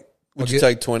like... Would you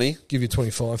take 20? Give you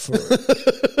 25 for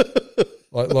it.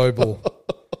 Like lowball.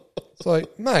 It's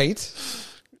like, mate...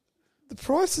 The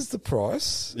price is the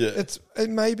price. Yeah. It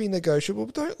may be negotiable,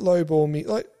 but don't lowball me.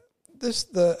 Like this,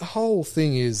 the whole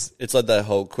thing is. It's like that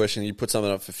whole question. You put something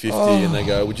up for 50 and they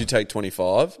go, would you take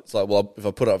 25? It's like, well, if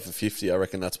I put it up for 50, I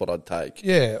reckon that's what I'd take.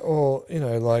 Yeah. Or,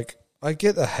 like I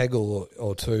get the haggle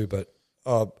or two, but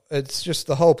it's just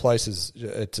the whole place is,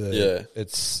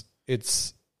 it's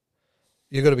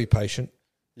you got to be patient.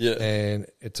 Yeah. and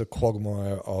it's a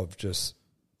quagmire of just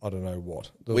I don't know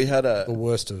what. We had the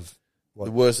worst of what.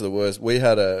 the worst of the worst. We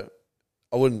had I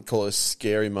wouldn't call it a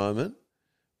scary moment,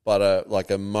 but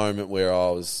a moment where I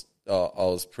was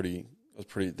pretty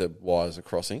the wires are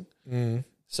crossing. Mm.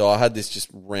 So I had this just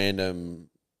random,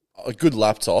 a good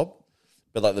laptop,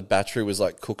 but like the battery was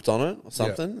like cooked on it or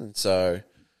something, and so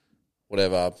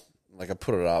whatever, like I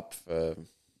put it up for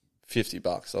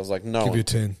 $50. I was like, Give you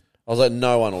 10. I was like,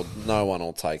 no one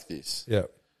will take this. Yeah.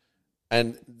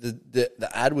 And the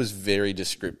ad was very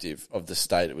descriptive of the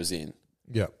state it was in.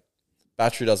 Yeah.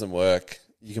 Battery doesn't work.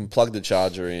 You can plug the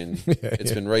charger in.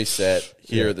 It's been reset.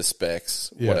 Here are the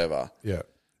specs. Whatever. Yeah.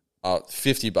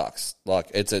 $50. Like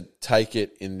it's a take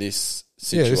it in this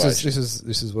situation. Yeah,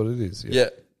 this is what it is. Yeah.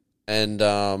 And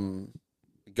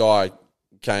guy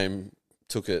came,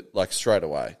 took it like straight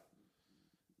away.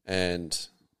 And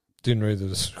didn't read the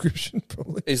description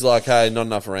probably. he's like, hey, not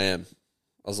enough RAM.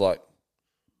 I was like,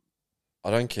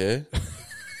 I don't care.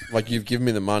 Like, you've given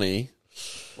me the money.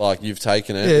 Like, you've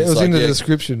taken it. Yeah, it was like, in the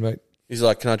description, mate. He's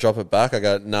like, can I drop it back? I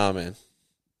go, nah, man.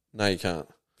 No, you can't.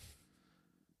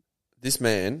 This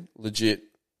man legit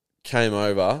came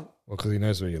over. Well, because he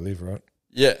knows where you live, right?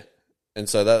 Yeah. And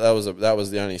so that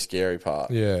was the only scary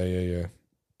part. Yeah.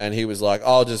 And he was like,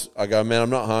 I go, man, I'm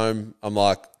not home. I'm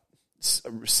like,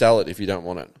 sell it if you don't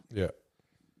want it. Yeah.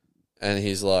 And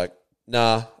he's like,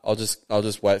 nah, I'll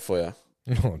just wait for you.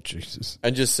 Oh, Jesus.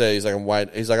 And just say, he's like,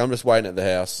 I'm just waiting at the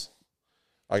house.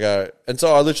 I go, and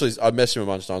so I messaged him a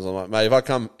bunch of times. I'm like, mate,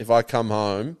 if I come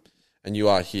home and you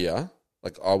are here,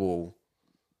 like I will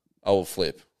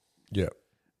flip. Yeah.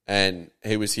 And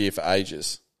he was here for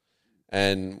ages.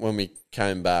 And when we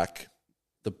came back,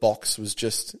 the box was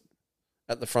just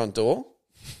at the front door.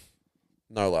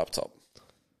 No laptop.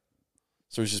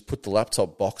 So we just put the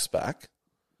laptop box back.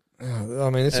 I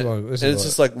mean, it's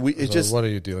just like what are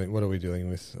you doing? What are we dealing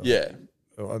with? Yeah.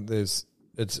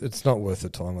 It's not worth the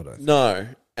time. I don't think. No.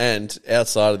 And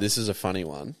outside of this is a funny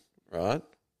one, right?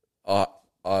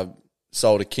 I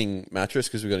sold a king mattress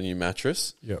because we got a new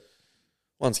mattress. Yep.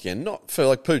 Once again, not for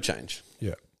like poo change.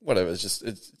 Yeah. Whatever. It's just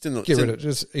it's in the get rid of it.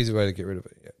 Just easy way to get rid of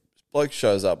it. Yeah. Bloke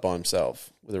shows up by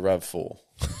himself with a RAV4,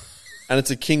 and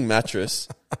it's a king mattress.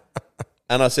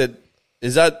 And I said,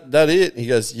 "Is that it?" He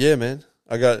goes, "Yeah, man."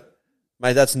 I go,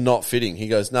 "Mate, that's not fitting." He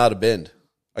goes, "Nah, to bend."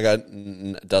 I go,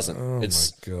 "It doesn't." Oh my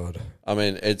God. I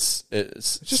mean, it's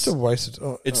just a waste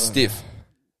of. It's stiff.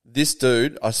 This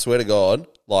dude, I swear to God,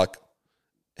 like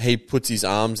he puts his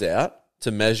arms out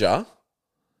to measure,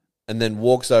 and then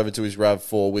walks over to his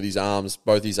RAV4 with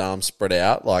both his arms spread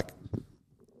out, like.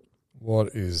 What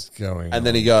is going on? And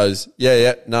then he goes,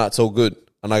 yeah, no, it's all good.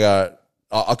 And I go,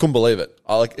 I couldn't believe it.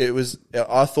 I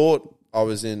thought I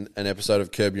was in an episode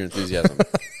of Curb Your Enthusiasm.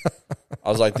 I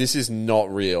was like, this is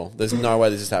not real. There's no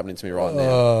way this is happening to me right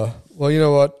now. Well, you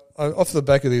know what? Off the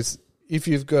back of this,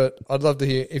 I'd love to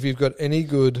hear if you've got any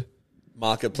good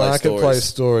marketplace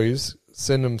stories,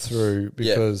 send them through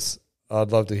because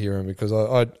I'd love to hear them because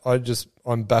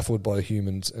I'm baffled by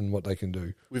humans and what they can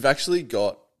do. We've actually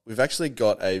got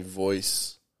a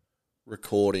voice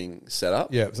recording set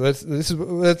up. Yeah, so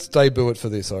let's debut it for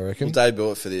this, I reckon. We'll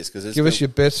debut it for this because give us your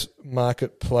best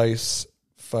marketplace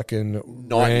fucking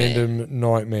random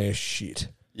nightmare shit.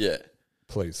 Yeah,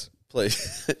 please,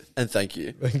 and thank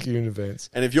you in advance.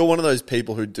 And if you're one of those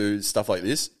people who do stuff like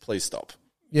this, please stop.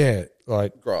 Yeah,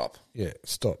 like grow up. Yeah,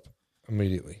 stop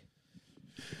immediately.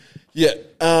 Yeah,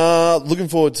 looking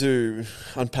forward to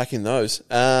unpacking those.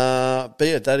 But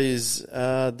yeah, that is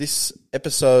this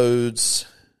episode's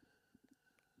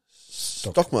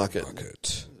stock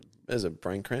market. There's a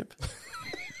brain cramp.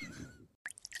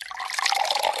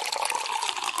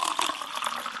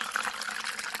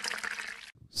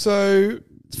 So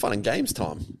it's fun and games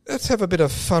time. Let's have a bit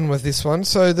of fun with this one.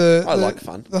 So I like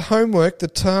fun. The homework, the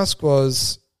task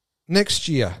was next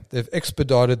year. They've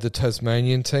expedited the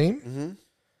Tasmanian team. Mm-hmm.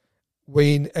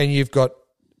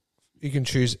 You can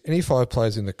choose any 5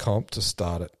 players in the comp to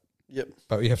start it. Yep.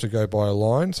 But you have to go by a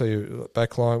line. So you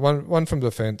back line, one from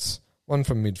defence, one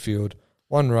from midfield,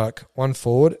 one ruck, one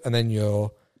forward, and then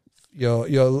your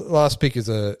last pick is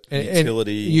a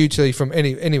utility from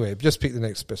anywhere. Just pick the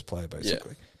next best player,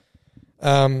 basically.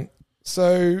 Yeah.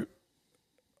 So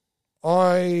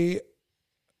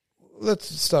let's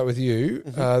start with you.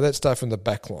 Mm-hmm. Let's start from the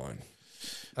back line.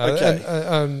 Okay.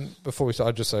 And before we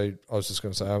start, I was just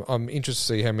going to say, I'm interested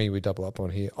to see how many we double up on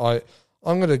here. I'm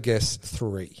going to guess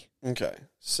 3. Okay.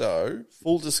 So,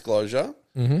 full disclosure,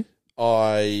 mm-hmm.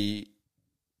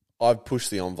 I've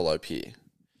pushed the envelope here.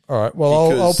 All right.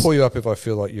 Well, I'll pull you up if I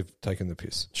feel like you've taken the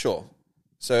piss. Sure.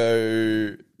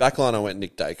 So, backline, I went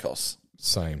Nick Dacos.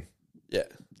 Same. Yeah.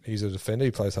 He's a defender.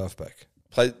 He plays halfback.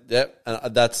 Play that, and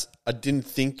I didn't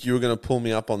think you were going to pull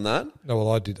me up on that. No,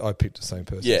 well, I did. I picked the same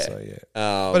person. Yeah. So, yeah.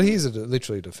 But he's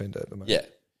literally a defender at the moment. Yeah,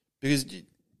 because he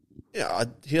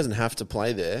doesn't have to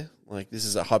play there. Like, this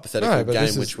is a hypothetical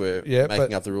game which we're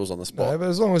making up the rules on the spot. No, but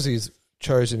as long as he's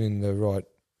chosen in the right,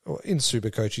 or in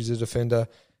Supercoach, he's a defender.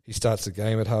 He starts the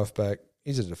game at halfback.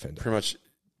 He's a defender. Pretty much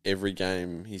every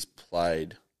game he's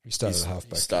played, he started at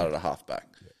halfback. He started at halfback.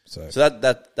 Yeah. So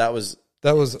that was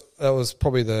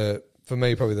probably the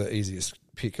easiest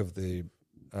pick of the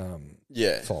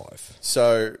 5.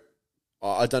 So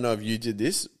I don't know if you did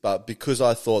this, but because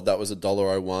I thought that was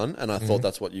 $1.01 and I thought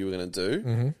that's what you were going to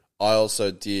do, I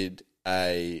also did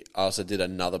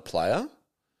another player,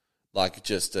 like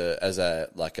just as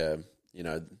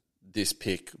this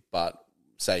pick, but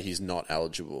say he's not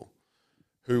eligible.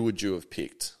 Who would you have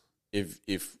picked if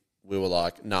we were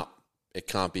like, nah, it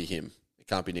can't be him. It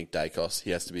can't be Nick Dacos.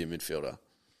 He has to be a midfielder.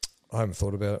 I haven't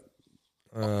thought about it.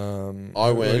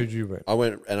 I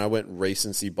went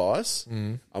recency bias.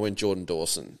 I went Jordan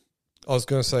Dawson. I was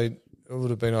going to say it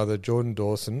would have been either Jordan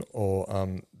Dawson or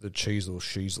the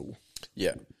Sheasel.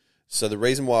 Yeah. So the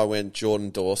reason why I went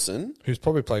Jordan Dawson, who's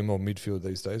probably playing more midfield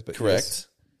these days, but correct.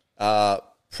 Yes.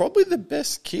 Probably the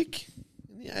best kick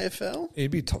in the AFL.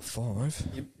 He'd be top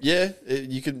 5. Yeah,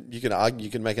 you can argue.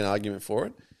 You can make an argument for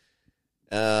it.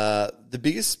 The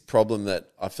biggest problem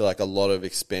that I feel like a lot of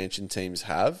expansion teams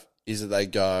have is that they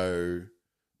go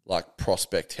like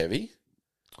prospect heavy.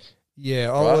 Yeah,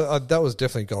 right? That was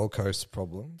definitely Gold Coast's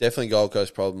problem. Definitely Gold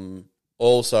Coast problem.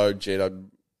 Also,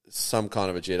 some kind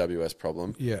of a GWS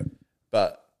problem. Yeah,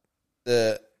 but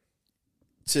to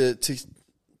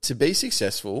be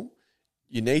successful,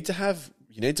 you need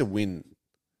to win.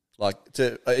 Like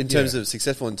in terms of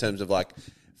successful, in terms of like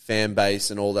fan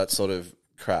base and all that sort of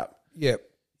crap. Yeah.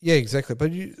 Yeah, exactly.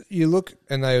 But you look,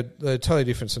 and they're totally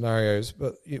different scenarios.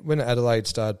 But when Port Adelaide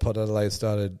started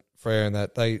Freo, and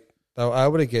that they were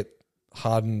able to get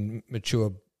hardened,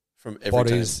 mature from every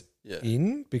bodies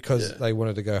in because they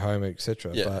wanted to go home,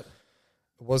 etc. Yeah. But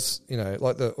it was,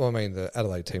 like the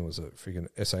Adelaide team was a freaking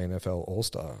SANFL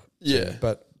All-Star team. Yeah.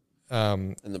 But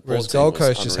and the whereas team Gold was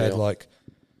Coast just had unreal. like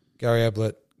Gary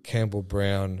Ablett, Campbell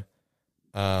Brown,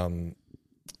 who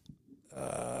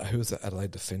was the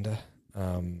Adelaide defender?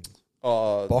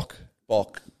 Bock.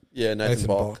 Yeah, Nathan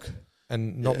Bock.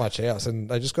 And not much else. And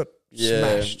they just got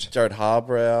smashed. Jared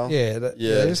Harbrow. They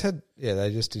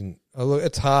just didn't. Oh, look,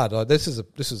 it's hard. Like, this is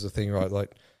the thing, right?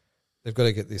 Like, they've got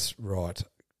to get this right.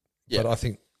 Yeah. But I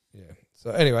think,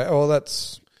 So anyway,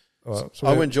 that's... All right, so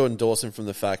I went Jordan Dawson from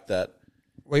the fact that...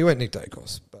 Well, you went Nick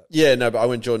Dacos. But but I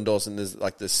went Jordan Dawson as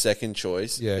like the second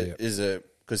choice. Yeah.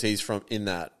 Because he's from in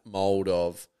that mould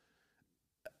of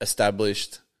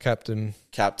established... Captain,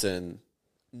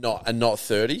 not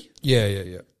 30.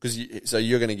 Yeah. Because so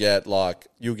you're going to get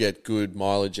you'll get good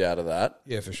mileage out of that.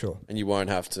 Yeah, for sure. And you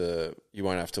won't have to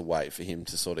wait for him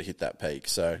to sort of hit that peak.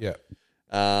 So yeah.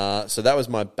 So that was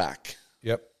my back.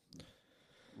 Yep.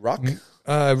 Ruck.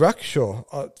 Ruck, sure.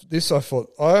 I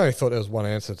only thought there was one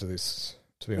answer to this,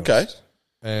 to be honest. Okay.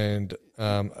 And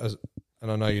and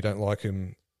I know you don't like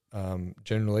him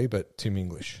generally, but Tim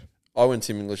English. I went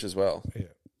Tim English as well. Yeah.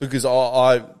 Because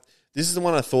this is the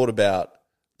one I thought about.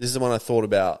 This is the one I thought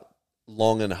about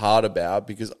long and hard about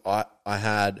because I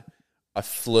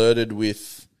flirted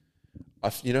with,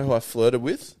 you know who I flirted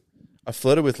with? I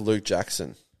flirted with Luke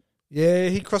Jackson. Yeah,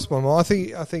 he crossed my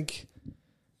mind. I think.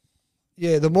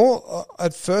 Yeah, the more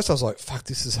at first I was like, "Fuck,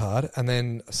 this is hard," and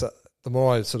then the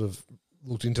more I sort of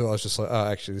looked into it, I was just like, "Oh,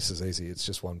 actually, this is easy. It's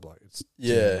just one bloke. It's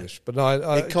Tim English." But no,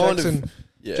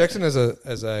 Jackson as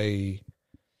a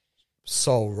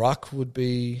sole ruck would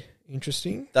be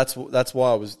interesting. That's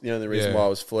why I was the only reason why I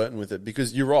was flirting with it,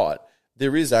 because you're right.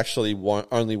 There is actually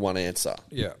only one answer.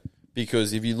 Yeah.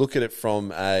 Because if you look at it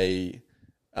from a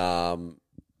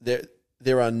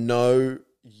there are no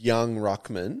young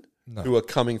ruckmen who are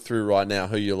coming through right now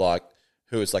who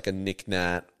is like a Nick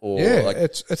Nat or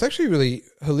it's actually really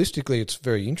holistically it's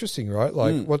very interesting, right?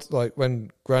 Like what's like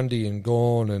when Grundy and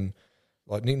Gawn and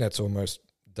like Nick Nat's almost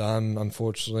done,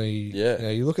 unfortunately. Yeah.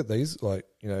 You look at these,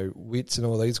 Wits and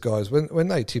all these guys, when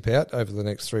they tip out over the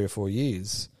next 3 or 4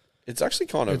 years, it's actually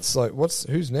kind of... It's like,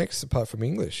 who's next apart from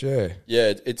English? Yeah.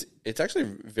 Yeah, it's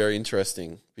actually very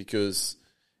interesting because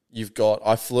you've got...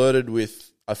 I flirted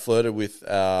with why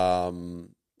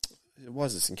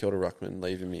is this St Kilda ruckman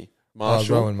leaving me?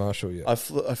 Marshall. Rowan Marshall, yeah. I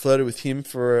flirted with him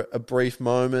for a brief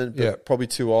moment, but probably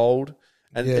too old.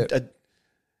 And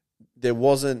there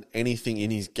wasn't anything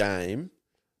in his game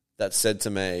that said to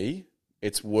me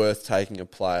it's worth taking a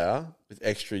player with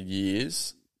extra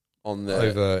years on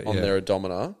their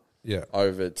odometer Yeah.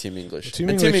 over Tim English.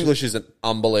 Tim Tim English is an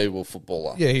unbelievable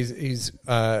footballer. Yeah, his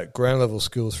ground level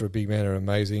skills for a big man are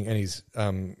amazing, and his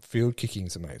field kicking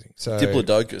is amazing. So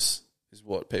Diplodocus is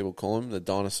what people call him, the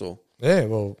dinosaur. yeah,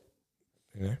 well,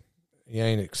 he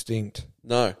ain't extinct.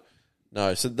 No.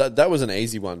 So that was an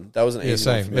easy one. That was an easy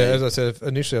one for me. Yeah, as I said,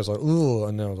 initially I was like, ooh,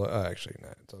 and then I was like, oh, actually, no.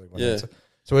 It's only one Yeah. answer.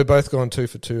 So we're both gone 2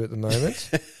 for 2 at the moment.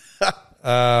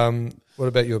 What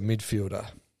about your midfielder?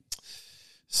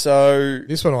 So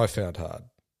This one I found hard.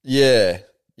 yeah,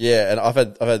 and I've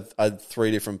had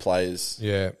 3 different players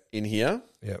Yeah, in here.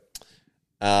 yep.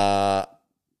 And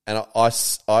I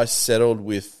settled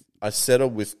with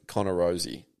Connor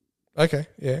Rosie. Okay,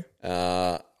 yeah.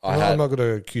 I'm not going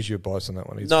to accuse you of bias on that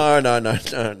one.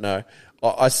 No.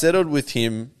 I settled with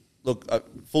him. Look,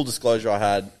 full disclosure, I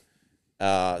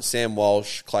had Sam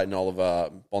Walsh, Clayton Oliver,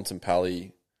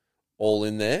 Bontempelli all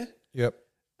in there. Yep.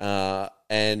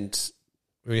 And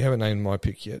We haven't named my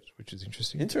pick yet, which is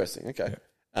interesting. interesting, okay.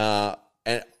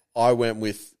 And I went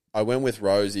with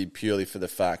Rosie purely for the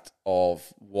fact of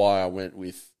why I went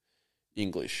with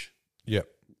English, Yep.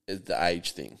 the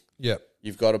age thing. Yep.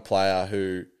 You've got a player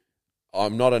who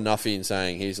I'm not a nuffy in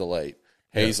saying he's elite.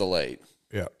 He's elite.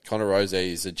 Yep. Connor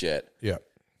Rosie is a jet. Yep.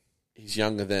 He's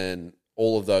younger than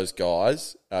all of those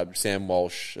guys. Sam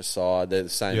Walsh aside, they're the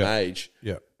same age.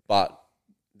 Yep. But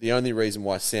the only reason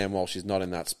why Sam Walsh is not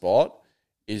in that spot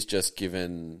is just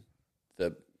given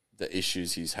the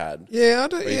issues he's had. Yeah,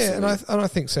 recently. and I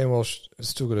think Sam Walsh has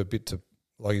still got a bit to,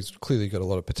 like, he's clearly got a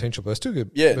lot of potential, but still got a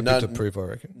bit to prove, I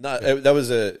reckon. No,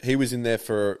 he was in there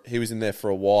for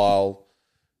a while.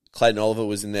 Clayton Oliver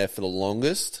was in there for the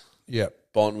longest. Yep.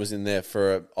 Bont was in there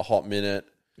for a hot minute.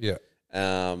 Yeah.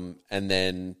 And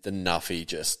then the Nuffy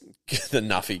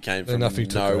came from Nuffy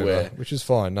took nowhere. over, which is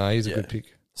fine. No, he's a good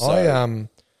pick. So-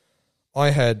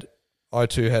 I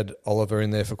too had Oliver in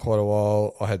there for quite a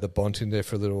while. I had the Bont in there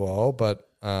for a little while, but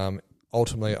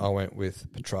ultimately I went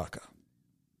with Petrarca.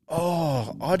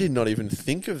 Oh, I did not even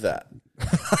think of that.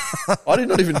 I did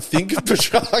not even think of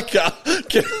Petrarca.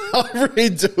 Can I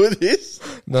redo this?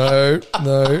 No,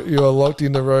 you are locked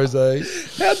into Rose.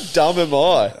 How dumb am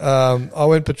I? I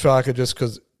went Petrarca just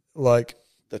because, like,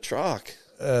 The truck.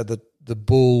 the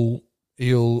bull,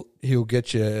 he'll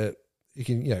get you. You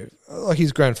can, like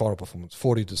his grand final performance,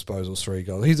 40 disposals, 3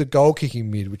 goals. He's a goal kicking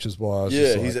mid, which is why I was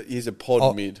just like, he's a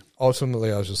pod mid.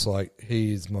 Ultimately, I was just like,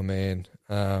 he is my man.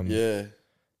 Yeah.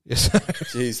 Yes.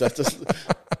 Jeez, that's just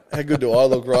how good do I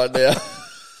look right now?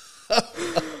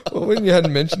 Well, when you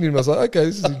hadn't mentioned him, I was like, okay,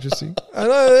 this is interesting. And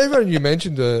everyone you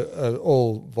mentioned are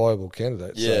all viable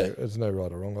candidates. Yeah. So there's no right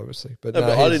or wrong, obviously. But No,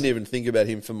 but I didn't even think about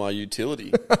him for my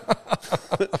utility.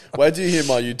 Wait till you hear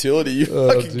my utility.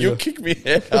 You'll kick me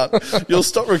out. You'll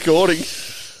stop recording.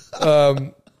 Yeah,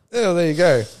 there you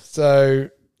go. So,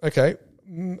 okay.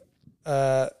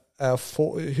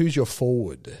 Who's your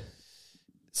forward?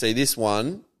 See, this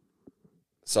one,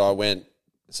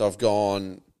 I've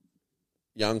gone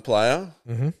young player,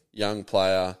 young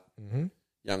player,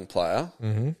 young player.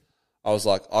 Mm-hmm. I was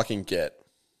like, I can go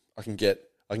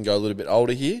a little bit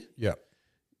older here. Yeah.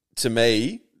 To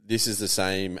me, this is the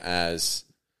same as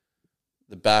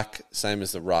the back, same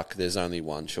as the ruck. There's only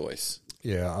one choice.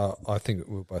 Yeah, I think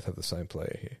we'll both have the same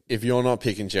player here. If you're not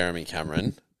picking Jeremy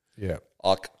Cameron, Yeah.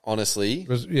 honestly,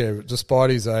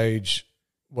 despite his age,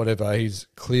 whatever, he's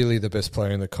clearly the best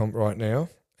player in the comp right now.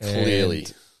 Clearly.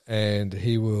 And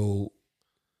he will.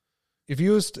 If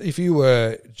you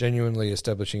were genuinely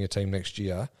establishing a team next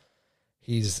year,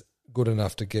 he's good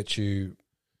enough to get you,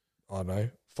 I don't know,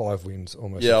 5 wins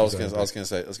almost. yeah, I was going to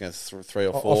say 3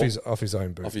 or 4 off his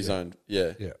own boot. off his own.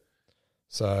 Yeah. Yeah.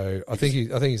 So I think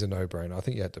he's a no-brainer. I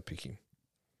think you had to pick him.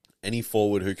 Any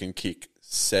forward who can kick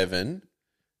 7,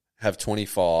 have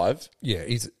 25, Yeah,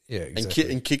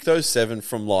 exactly. and kick those 7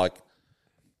 from like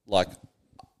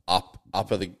up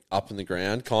in the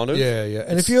ground, kind of. Yeah.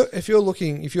 And if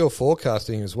you're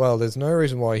forecasting as well, there's no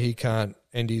reason why he can't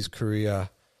end his career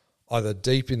either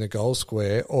deep in the goal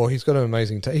square, or he's got an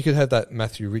amazing. He could have that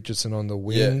Matthew Richardson on the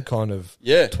wing kind of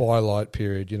twilight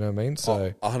period. You know what I mean?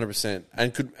 So 100%,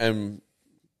 and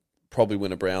probably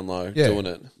win a Brownlow doing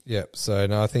it. Yeah. So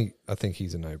no, I think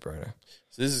he's a no-brainer.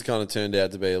 So this has kind of turned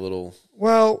out to be a little.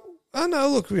 Well, I know.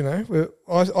 Look,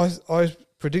 I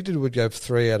predicted we'd go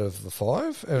 3 out of the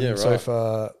 5, and so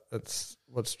far that's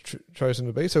what's chosen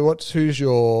to be. So who's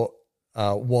your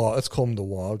wild? Let's call him the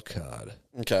wild card.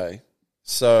 Okay,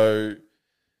 so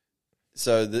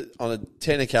on a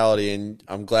technicality, and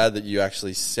I'm glad that you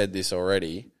actually said this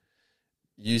already.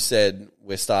 You said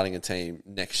we're starting a team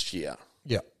next year.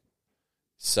 Yeah.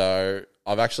 So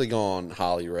I've actually gone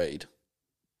Harley Reid.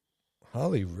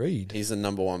 Harley Reid. He's the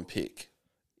number 1 pick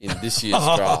in this year's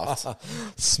draft.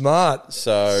 Smart.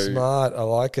 So Smart. I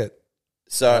like it.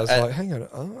 So I was like, hang on.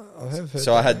 I have heard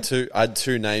so I that. had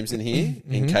two names in here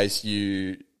in case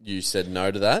you said no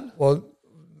to that. Well,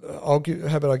 how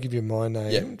about I give you my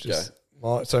name? Yeah,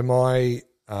 my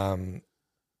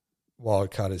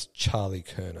wild card is Charlie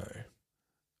Curnow.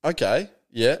 Okay,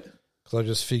 yeah. Because I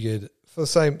just figured, for the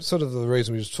same sort of the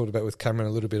reason we just talked about with Cameron,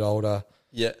 a little bit older.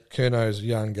 Yeah. Curnow's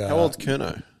younger. How old's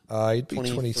Curnow? He'd be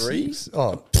 23? 26.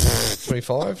 Oh,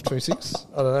 25, 26?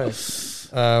 I don't know.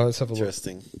 Let's have a look.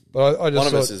 Interesting. But I just One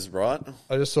of thought, us is right.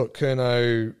 I just thought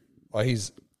Curnow, when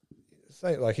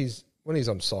he's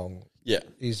on song, Yeah.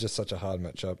 he's just such a hard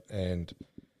matchup and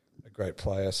a great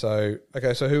player. So,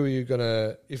 okay, so who are you going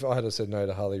to, if I had said no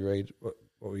to Harley Reid, what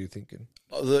were you thinking?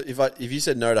 If you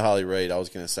said no to Harley Reid, I was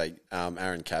going to say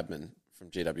Aaron Cadman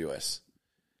from GWS.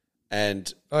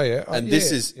 And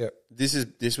this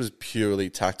was purely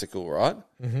tactical, right?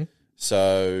 Mm-hmm.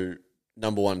 So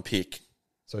number one pick.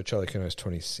 So Charlie Curnow's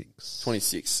 26.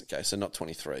 26. Okay, so not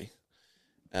 23.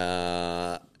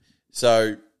 So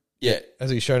yeah, has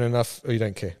he shown enough? Or you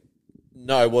don't care?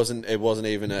 No, it wasn't. It wasn't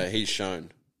even a he's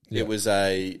shown. Yeah. It was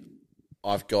a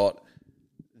I've got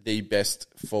the best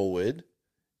forward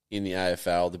in the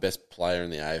AFL, the best player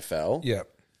in the AFL. Yeah.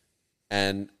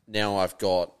 And now I've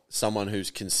got someone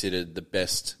who's considered the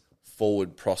best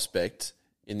forward prospect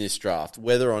in this draft.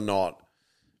 Whether or not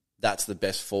that's the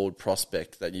best forward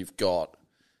prospect that you've got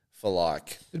for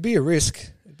like... It'd be a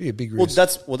risk. It'd be a big risk.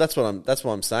 That's what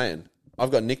I'm saying.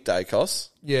 I've got Nick Dacos.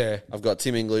 Yeah. I've got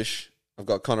Tim English. I've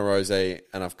got Connor Rozee.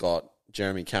 And I've got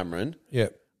Jeremy Cameron. Yeah.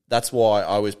 That's why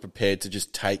I was prepared to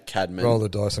just take Cadman. Roll the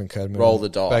dice on Cadman. Roll the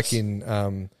dice. Back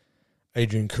in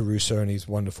Adrian Caruso and his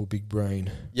wonderful big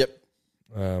brain. Yep.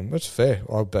 That's fair.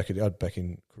 I'd back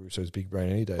in Caruso's big brain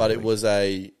any day. But it was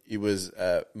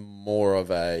more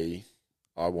of a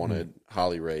I wanted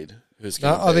Harley Reid. I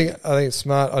think it's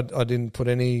smart. I didn't put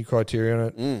any criteria on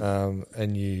it.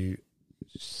 And you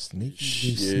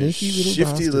sneaky little shifty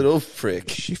bastard. little prick.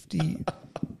 Shifty.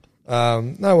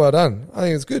 No, well done. I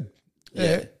think it's good.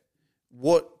 Yeah.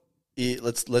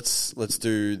 Let's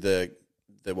do the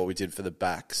what we did for the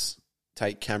backs.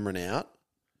 Take Cameron out.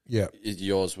 Yeah.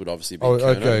 Yours would obviously be I'd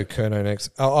Curnow. go Curnow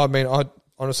next. I mean, I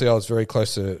was very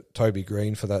close to Toby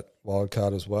Green for that wild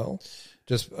card as well.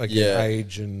 Just again,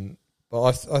 age and.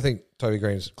 But I think Toby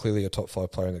Green is clearly a top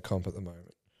 5 player in the comp at the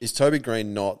moment. Is Toby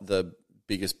Green not the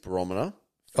biggest barometer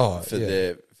for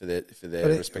their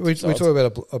respective we sides? talk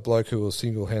about a bloke who will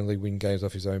single-handedly win games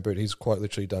off his own boot. He's quite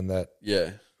literally done that. Yeah,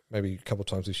 maybe a couple of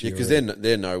times this year. because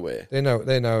they're nowhere. They're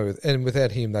no, and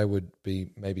without him, they would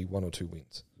be maybe 1 or 2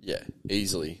 wins. Yeah,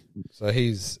 easily. So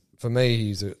he's a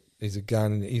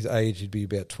gun. His age, he'd be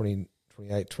about 20,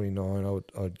 28, 29,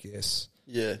 I'd guess.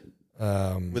 Yeah.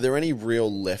 Were there any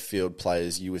real left field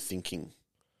players you were thinking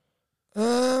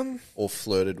or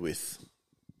flirted with?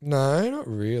 No, not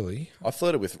really. I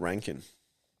flirted with Rankin.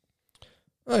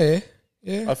 Oh, yeah.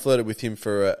 Yeah. I flirted with him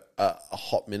for a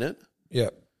hot minute.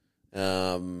 Yeah.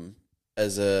 With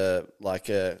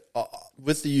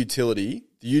the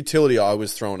utility I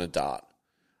was throwing a dart.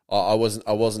 I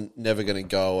wasn't never going to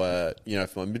go,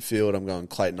 for my midfield, I'm going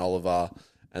Clayton Oliver,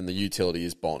 and the utility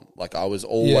is Bond. Like I was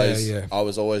always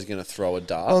going to throw a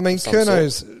dart. Well, I mean,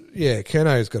 Curnow's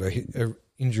got a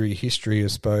injury history, I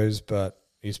suppose, but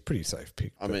he's a pretty safe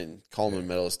pick. I mean, Coleman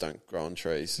medalists don't grow on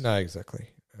trees. No, exactly.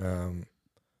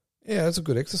 That's a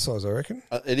good exercise, I reckon.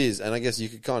 It is, and I guess you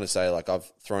could kind of say, like, I've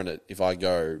thrown it, if I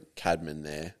go Cadman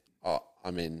there, I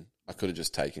could have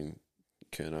just taken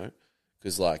Curnow,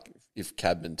 because, like, if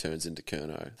Cadman turns into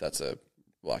Curnow, that's a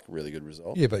really good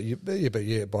result. Yeah, but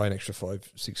by an extra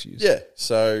 5-6 years. Yeah,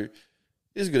 so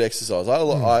it's a good exercise.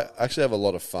 I actually have a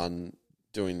lot of fun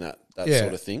doing that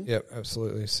sort of thing. Yeah,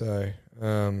 absolutely. So,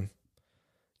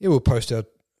 we'll post our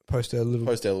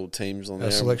little teams on our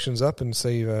there. selections up and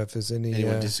see if there's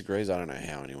anyone disagrees. I don't know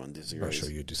how anyone disagrees. I'm not sure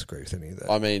you disagree with any of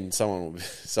that. I mean, someone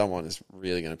is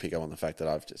really going to pick up on the fact that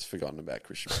I've just forgotten about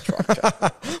Christian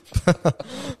Petrarca.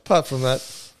 Apart from that,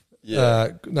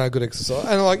 good exercise.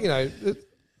 And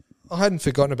I hadn't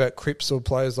forgotten about Cripps or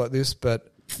players like this,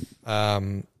 but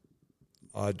I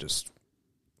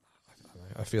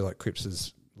feel like Cripps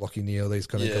is Lockie Neal. These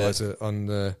kind of guys are on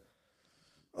the.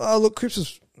 Oh, look, Cripps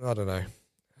is. I don't know.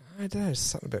 There's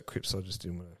something about Cripps I just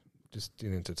didn't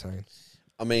entertain.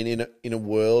 I mean, in a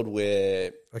world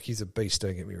where he's a beast.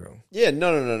 Don't get me wrong. Yeah,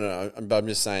 no. But I'm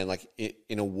just saying, like,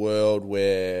 in a world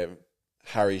where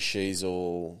Harry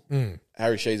Sheasel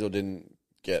didn't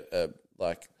get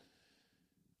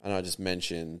I know I just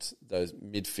mentioned those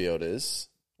midfielders,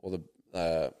 or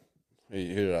the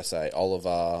who did I say?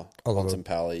 Oliver.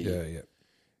 Bontempelli. Yeah.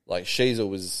 like Sheezel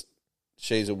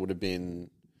would have been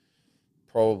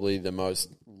probably the most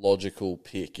logical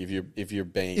pick if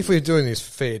we're doing this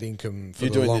fair income for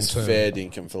the long term. fair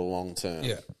income for the long term.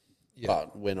 Yeah.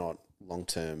 But we're not long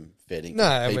term fair income. No,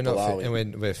 and we're people, not, are we?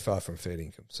 and we're far from fair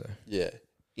income. So Yeah.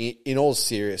 In all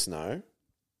seriousness, no.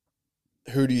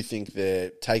 Who do you think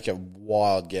take a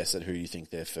wild guess at who you think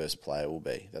their first player will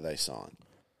be that they sign?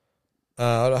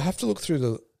 I'd have to look through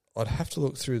the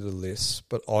list,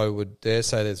 but I would dare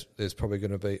say there's probably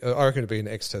going to be. I reckon it'd be an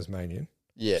ex-Tasmanian.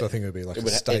 Yeah. So I think it would be like a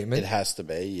statement. It has to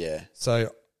be, yeah. So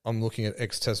I'm looking at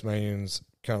ex-Tasmanians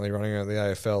currently running around the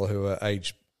AFL who are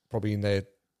aged probably in their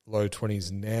low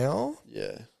 20s now.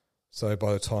 Yeah. So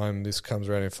by the time this comes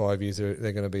around in 5 years, they're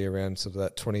going to be around sort of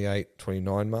that 28,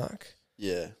 29 mark.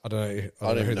 Yeah. I don't know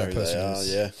don't who even that know person who they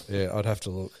is. are, Yeah, I'd have to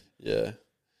look. Yeah.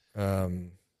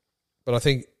 But I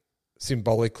think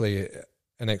symbolically,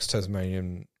 an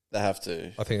ex-Tasmanian, They have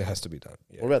to. I think it has to be done.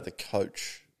 Yeah. What about the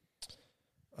coach?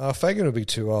 Fagan will be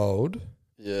too old.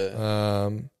 Yeah.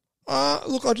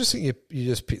 Look, I just think you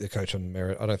just pick the coach on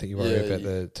merit. I don't think you worry Yeah, about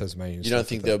the Tasmanians. You don't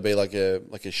think there'll be like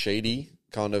a Sheedy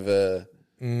kind of a...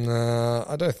 No,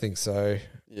 I don't think so.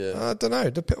 Yeah. I don't know.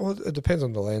 It depends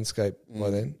on the landscape by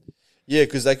then. Yeah,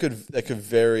 because they could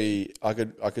very... I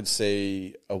could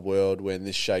see a world when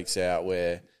this shakes out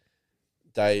where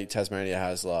Tasmania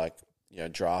has like,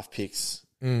 draft picks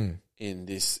in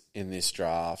this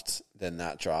draft, then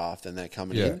that draft, and they're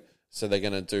coming in. So they're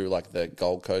going to do like the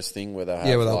Gold Coast thing where they'll have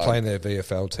they're playing their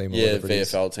VFL team. Or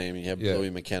VFL team. And you have Bluey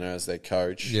McKenna as their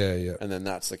coach. Yeah. And then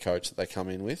that's the coach that they come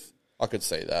in with. I could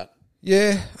see that.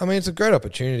 Yeah, I mean, it's a great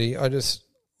opportunity. I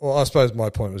suppose my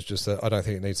point was just that I don't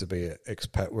think it needs to be an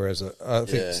expat, whereas I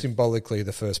think symbolically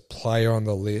the first player on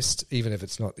the list, even if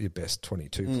it's not your best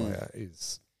 22 player,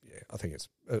 is, I think it's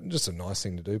just a nice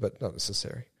thing to do, but not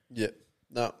necessary. Yeah.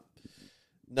 No,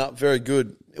 very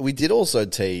good. We did also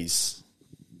tease.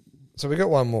 So we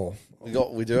got one more.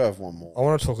 We do have one more. I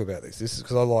want to talk about this. This is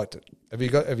because I liked it. Have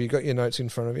you got your notes in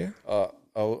front of you? I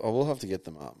will have to get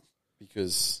them up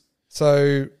because...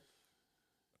 So...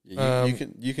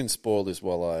 you can spoil this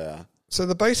while I... So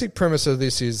the basic premise of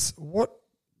this is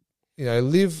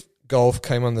LIV Golf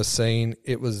came on the scene.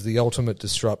 It was the ultimate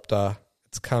disruptor.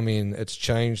 It's come in. It's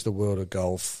changed the world of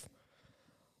golf.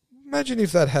 Imagine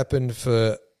if that happened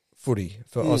for footy,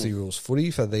 for Aussie rules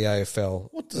footy, for the AFL.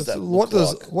 What does that look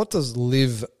like? What does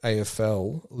LIV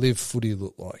AFL, LIV Footy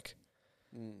look like?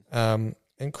 And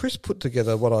Chris put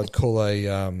together what I'd call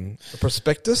a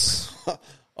prospectus.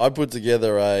 I put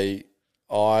together I've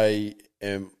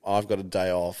got a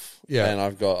day off, and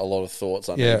I've got a lot of thoughts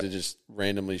I need to just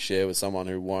randomly share with someone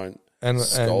who won't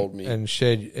scold me. And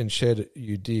shared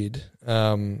you did,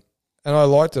 and I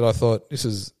liked it. I thought this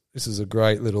is a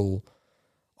great little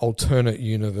alternate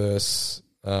universe,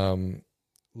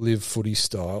 LIV Footy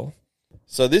style.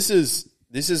 So this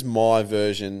is my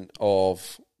version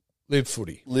of LIV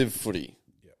Footy. LIV Footy.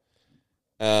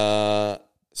 Yeah.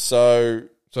 So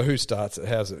who starts it?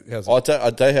 How's it? I'll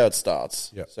tell you how it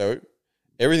starts. Yep. So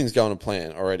everything's going to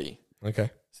plan already.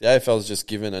 Okay. So the AFL has just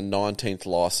given a 19th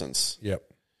license. Yep.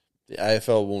 The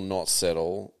AFL will not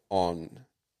settle on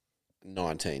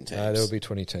 19 teams. There will be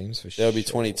 20 teams for sure. There'll be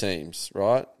 20 teams,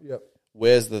 right? Yep.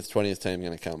 Where's the 20th team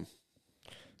going to come?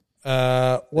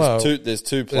 There's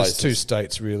two places. There's two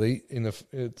states really.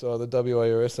 It's either WA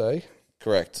or SA.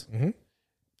 Correct. Mm-hmm.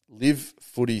 LIV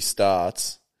Footy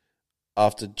starts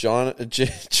after China.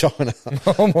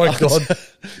 Oh my God.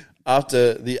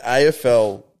 After the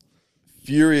AFL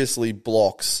furiously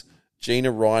blocks Gina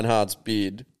Reinhardt's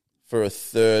bid for a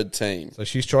third team. So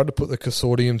she's tried to put the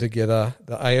consortium together.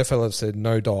 The AFL have said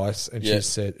no dice, and she's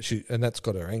said and that's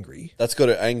got her angry. That's got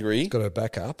her angry. Got her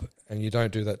back up, and you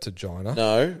don't do that to Gina.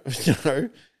 No.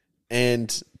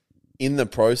 And in the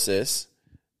process,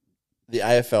 the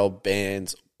AFL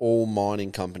bans all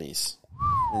mining companies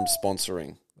from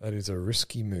sponsoring. That is a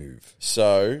risky move.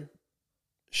 So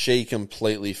she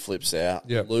completely flips out,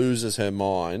 loses her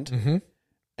mind,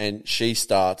 and she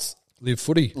starts LIV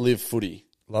Footy. LIV Footy.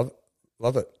 Love it.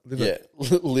 Live it.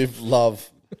 Live, love,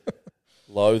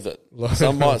 loathe it.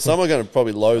 Some are going to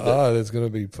probably loathe it. Oh, there's going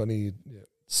to be plenty. Yeah.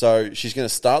 So she's going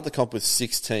to start the comp with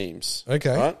 6 teams.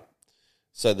 Okay. Right?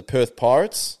 So the Perth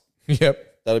Pirates.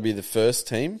 Yep. That'll be the first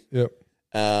team. Yep.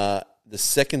 The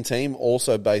second team,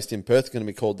 also based in Perth, going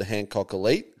to be called the Hancock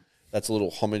Elite. That's a little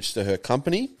homage to her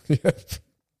company. Yep.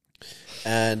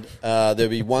 And there'll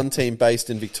be one team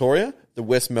based in Victoria, the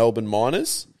West Melbourne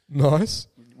Miners. Nice.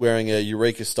 Wearing a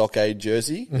Eureka Stockade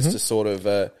jersey. Just to sort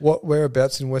of...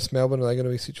 whereabouts in West Melbourne are they going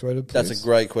to be situated, please? That's a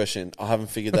great question. I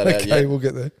haven't figured that out yet. Okay, we'll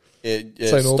get there.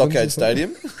 Yeah, Stockade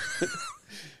Stadium.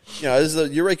 there's a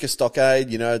Eureka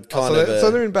Stockade,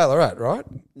 So they're in Ballarat, right?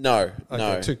 No,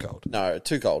 Too cold. No,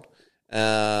 too cold.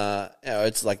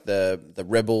 It's like the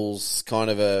Rebels kind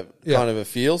of a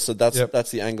feel. So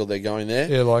that's the angle they're going there.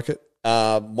 Yeah, like it.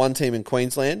 One team in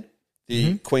Queensland,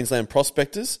 the Queensland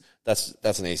Prospectors.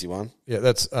 That's an easy one. Yeah,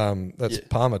 that's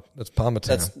Palmer. That's Palmer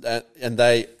Town.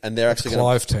 They're actually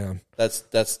Clive Town.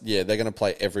 They're going to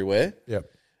play everywhere. Yep.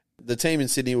 The team in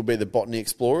Sydney will be the Botany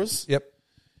Explorers. Yep.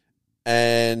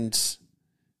 And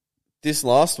this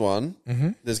last one,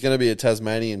 there's going to be a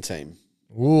Tasmanian team.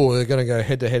 Ooh, they're going to go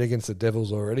head to head against the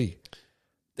Devils already.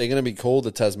 They're going to be called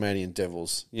the Tasmanian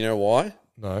Devils. You know why?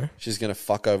 No. She's going to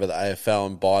fuck over the AFL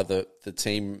and buy the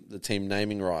team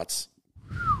naming rights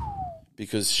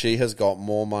because she has got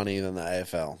more money than the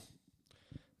AFL.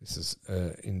 This is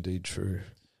indeed true.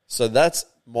 So that's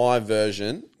my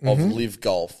version of LIV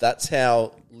Golf. That's my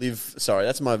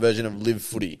version of LIV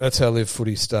Footy. That's how LIV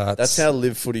Footy starts. That's how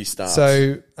LIV Footy starts.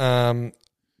 So,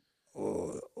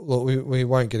 look, we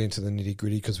won't get into the nitty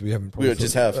gritty because we haven't. We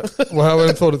just have. Well, I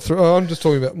haven't thought it through. I'm just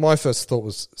talking about my first thought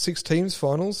was 6 teams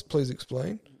finals. Please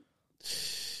explain.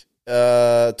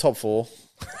 Top 4.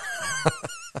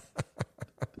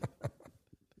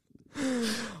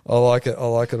 I like it. I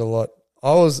like it a lot.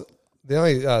 The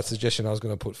only suggestion I was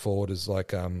going to put forward is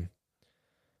like a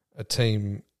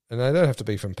team, and they don't have to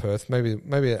be from Perth. Maybe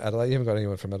Adelaide. You haven't got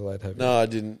anyone from Adelaide, have you? No, I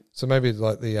didn't. So maybe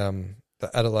like the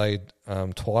Adelaide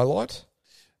Twilight,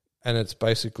 and it's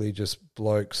basically just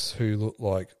blokes who look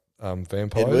like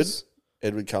vampires.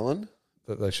 Edward Cullen.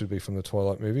 That they should be from the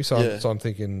Twilight movie. So I'm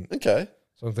thinking. Okay.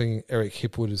 So I'm thinking Eric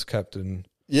Hipwood is captain.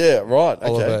 Yeah. Right.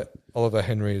 Okay. Oliver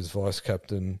Henry is vice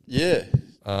captain. Yeah.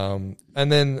 And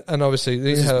obviously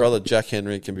his brother Jack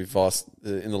Henry can be vice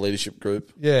in the leadership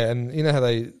group. Yeah, and you know how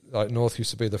they like North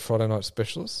used to be the Friday night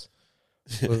specialists.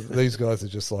 Well, these guys are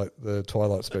just like the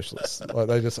Twilight specialists. Like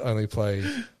they just only play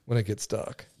when it gets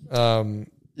dark.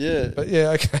 Yeah, but yeah,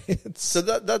 okay. So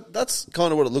that's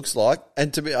kind of what it looks like.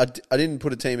 And to me, I didn't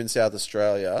put a team in South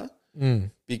Australia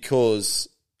because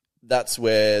that's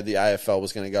where the AFL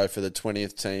was going to go for the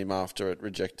 20th team after it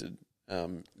rejected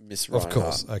Miss Ryan. Of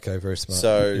course. Hart. Okay, very smart.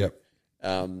 So,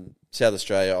 South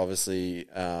Australia, obviously.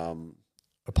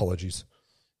 Apologies.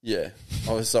 Yeah.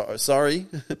 I was sorry.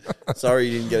 Sorry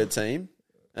you didn't get a team.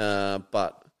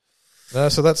 But. No,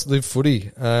 so that's LIV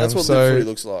Footy. That's what LIV Footy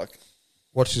looks like.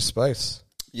 Watch your space.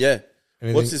 Yeah.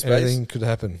 What's your space? Anything could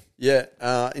happen. Yeah.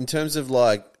 In terms of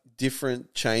like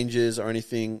different changes or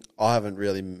anything, I haven't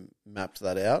really mapped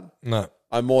that out. No.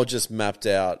 I more just mapped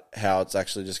out how it's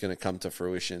actually just going to come to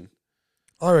fruition.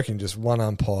 I reckon just one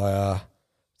umpire,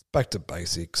 back to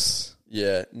basics.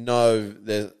 Yeah. No,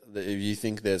 if you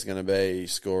think there's going to be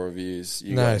score reviews,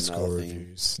 no score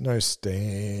reviews. No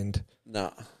stand.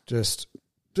 No. Just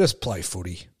play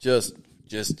footy. Just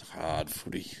hard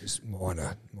footy. Just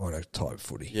minor type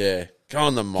footy. Yeah. Go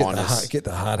on the Miners. Get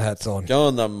the hard hats on. Go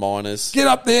on the Miners. Get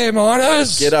up there,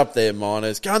 Miners. Get up there,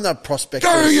 Miners. Go on the Prospectors.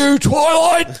 Go you,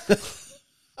 Twilight.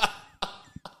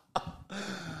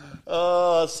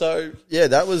 So yeah,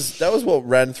 that was what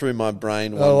ran through my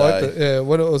brain one day. That. Yeah,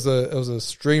 when it was a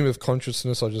stream of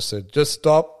consciousness, I just said, just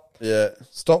stop. Yeah.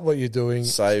 Stop what you're doing.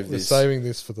 We're saving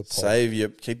this for the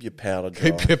pod. Keep your powder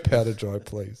dry. Keep your powder dry,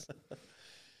 please.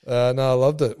 No, I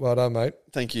loved it. Well done, mate.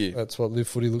 Thank you. That's what LIV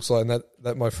Footy looks like, and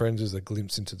that, my friends, is a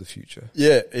glimpse into the future.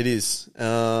 Yeah, it is.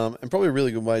 And probably a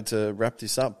really good way to wrap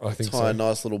this up. I think Tie a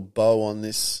nice little bow on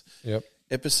this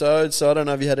episode. So I don't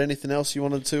know if you had anything else you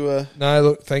wanted to... No,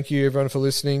 look, thank you everyone for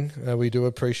listening. We do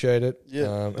appreciate it.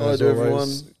 Yeah, hello to everyone on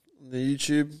the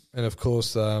YouTube. And of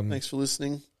course... thanks for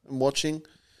listening and watching.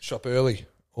 Shop early.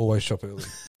 Always shop early.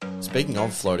 Speaking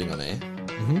of floating on air,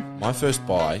 my first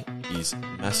buy is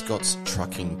Mascots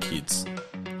Trucking Kids.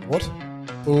 What?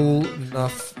 Full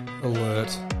enough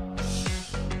alert.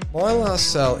 My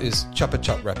last sale is Chupa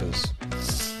Chup wrappers.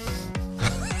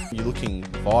 You're looking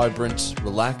vibrant,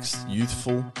 relaxed,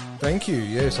 youthful. Thank you.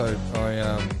 Yes, I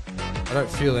don't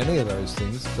feel any of those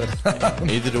things, but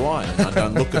neither do I. I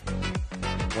don't look at.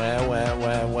 Wow.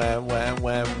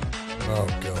 Oh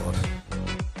God,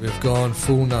 we've gone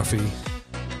full nuffy.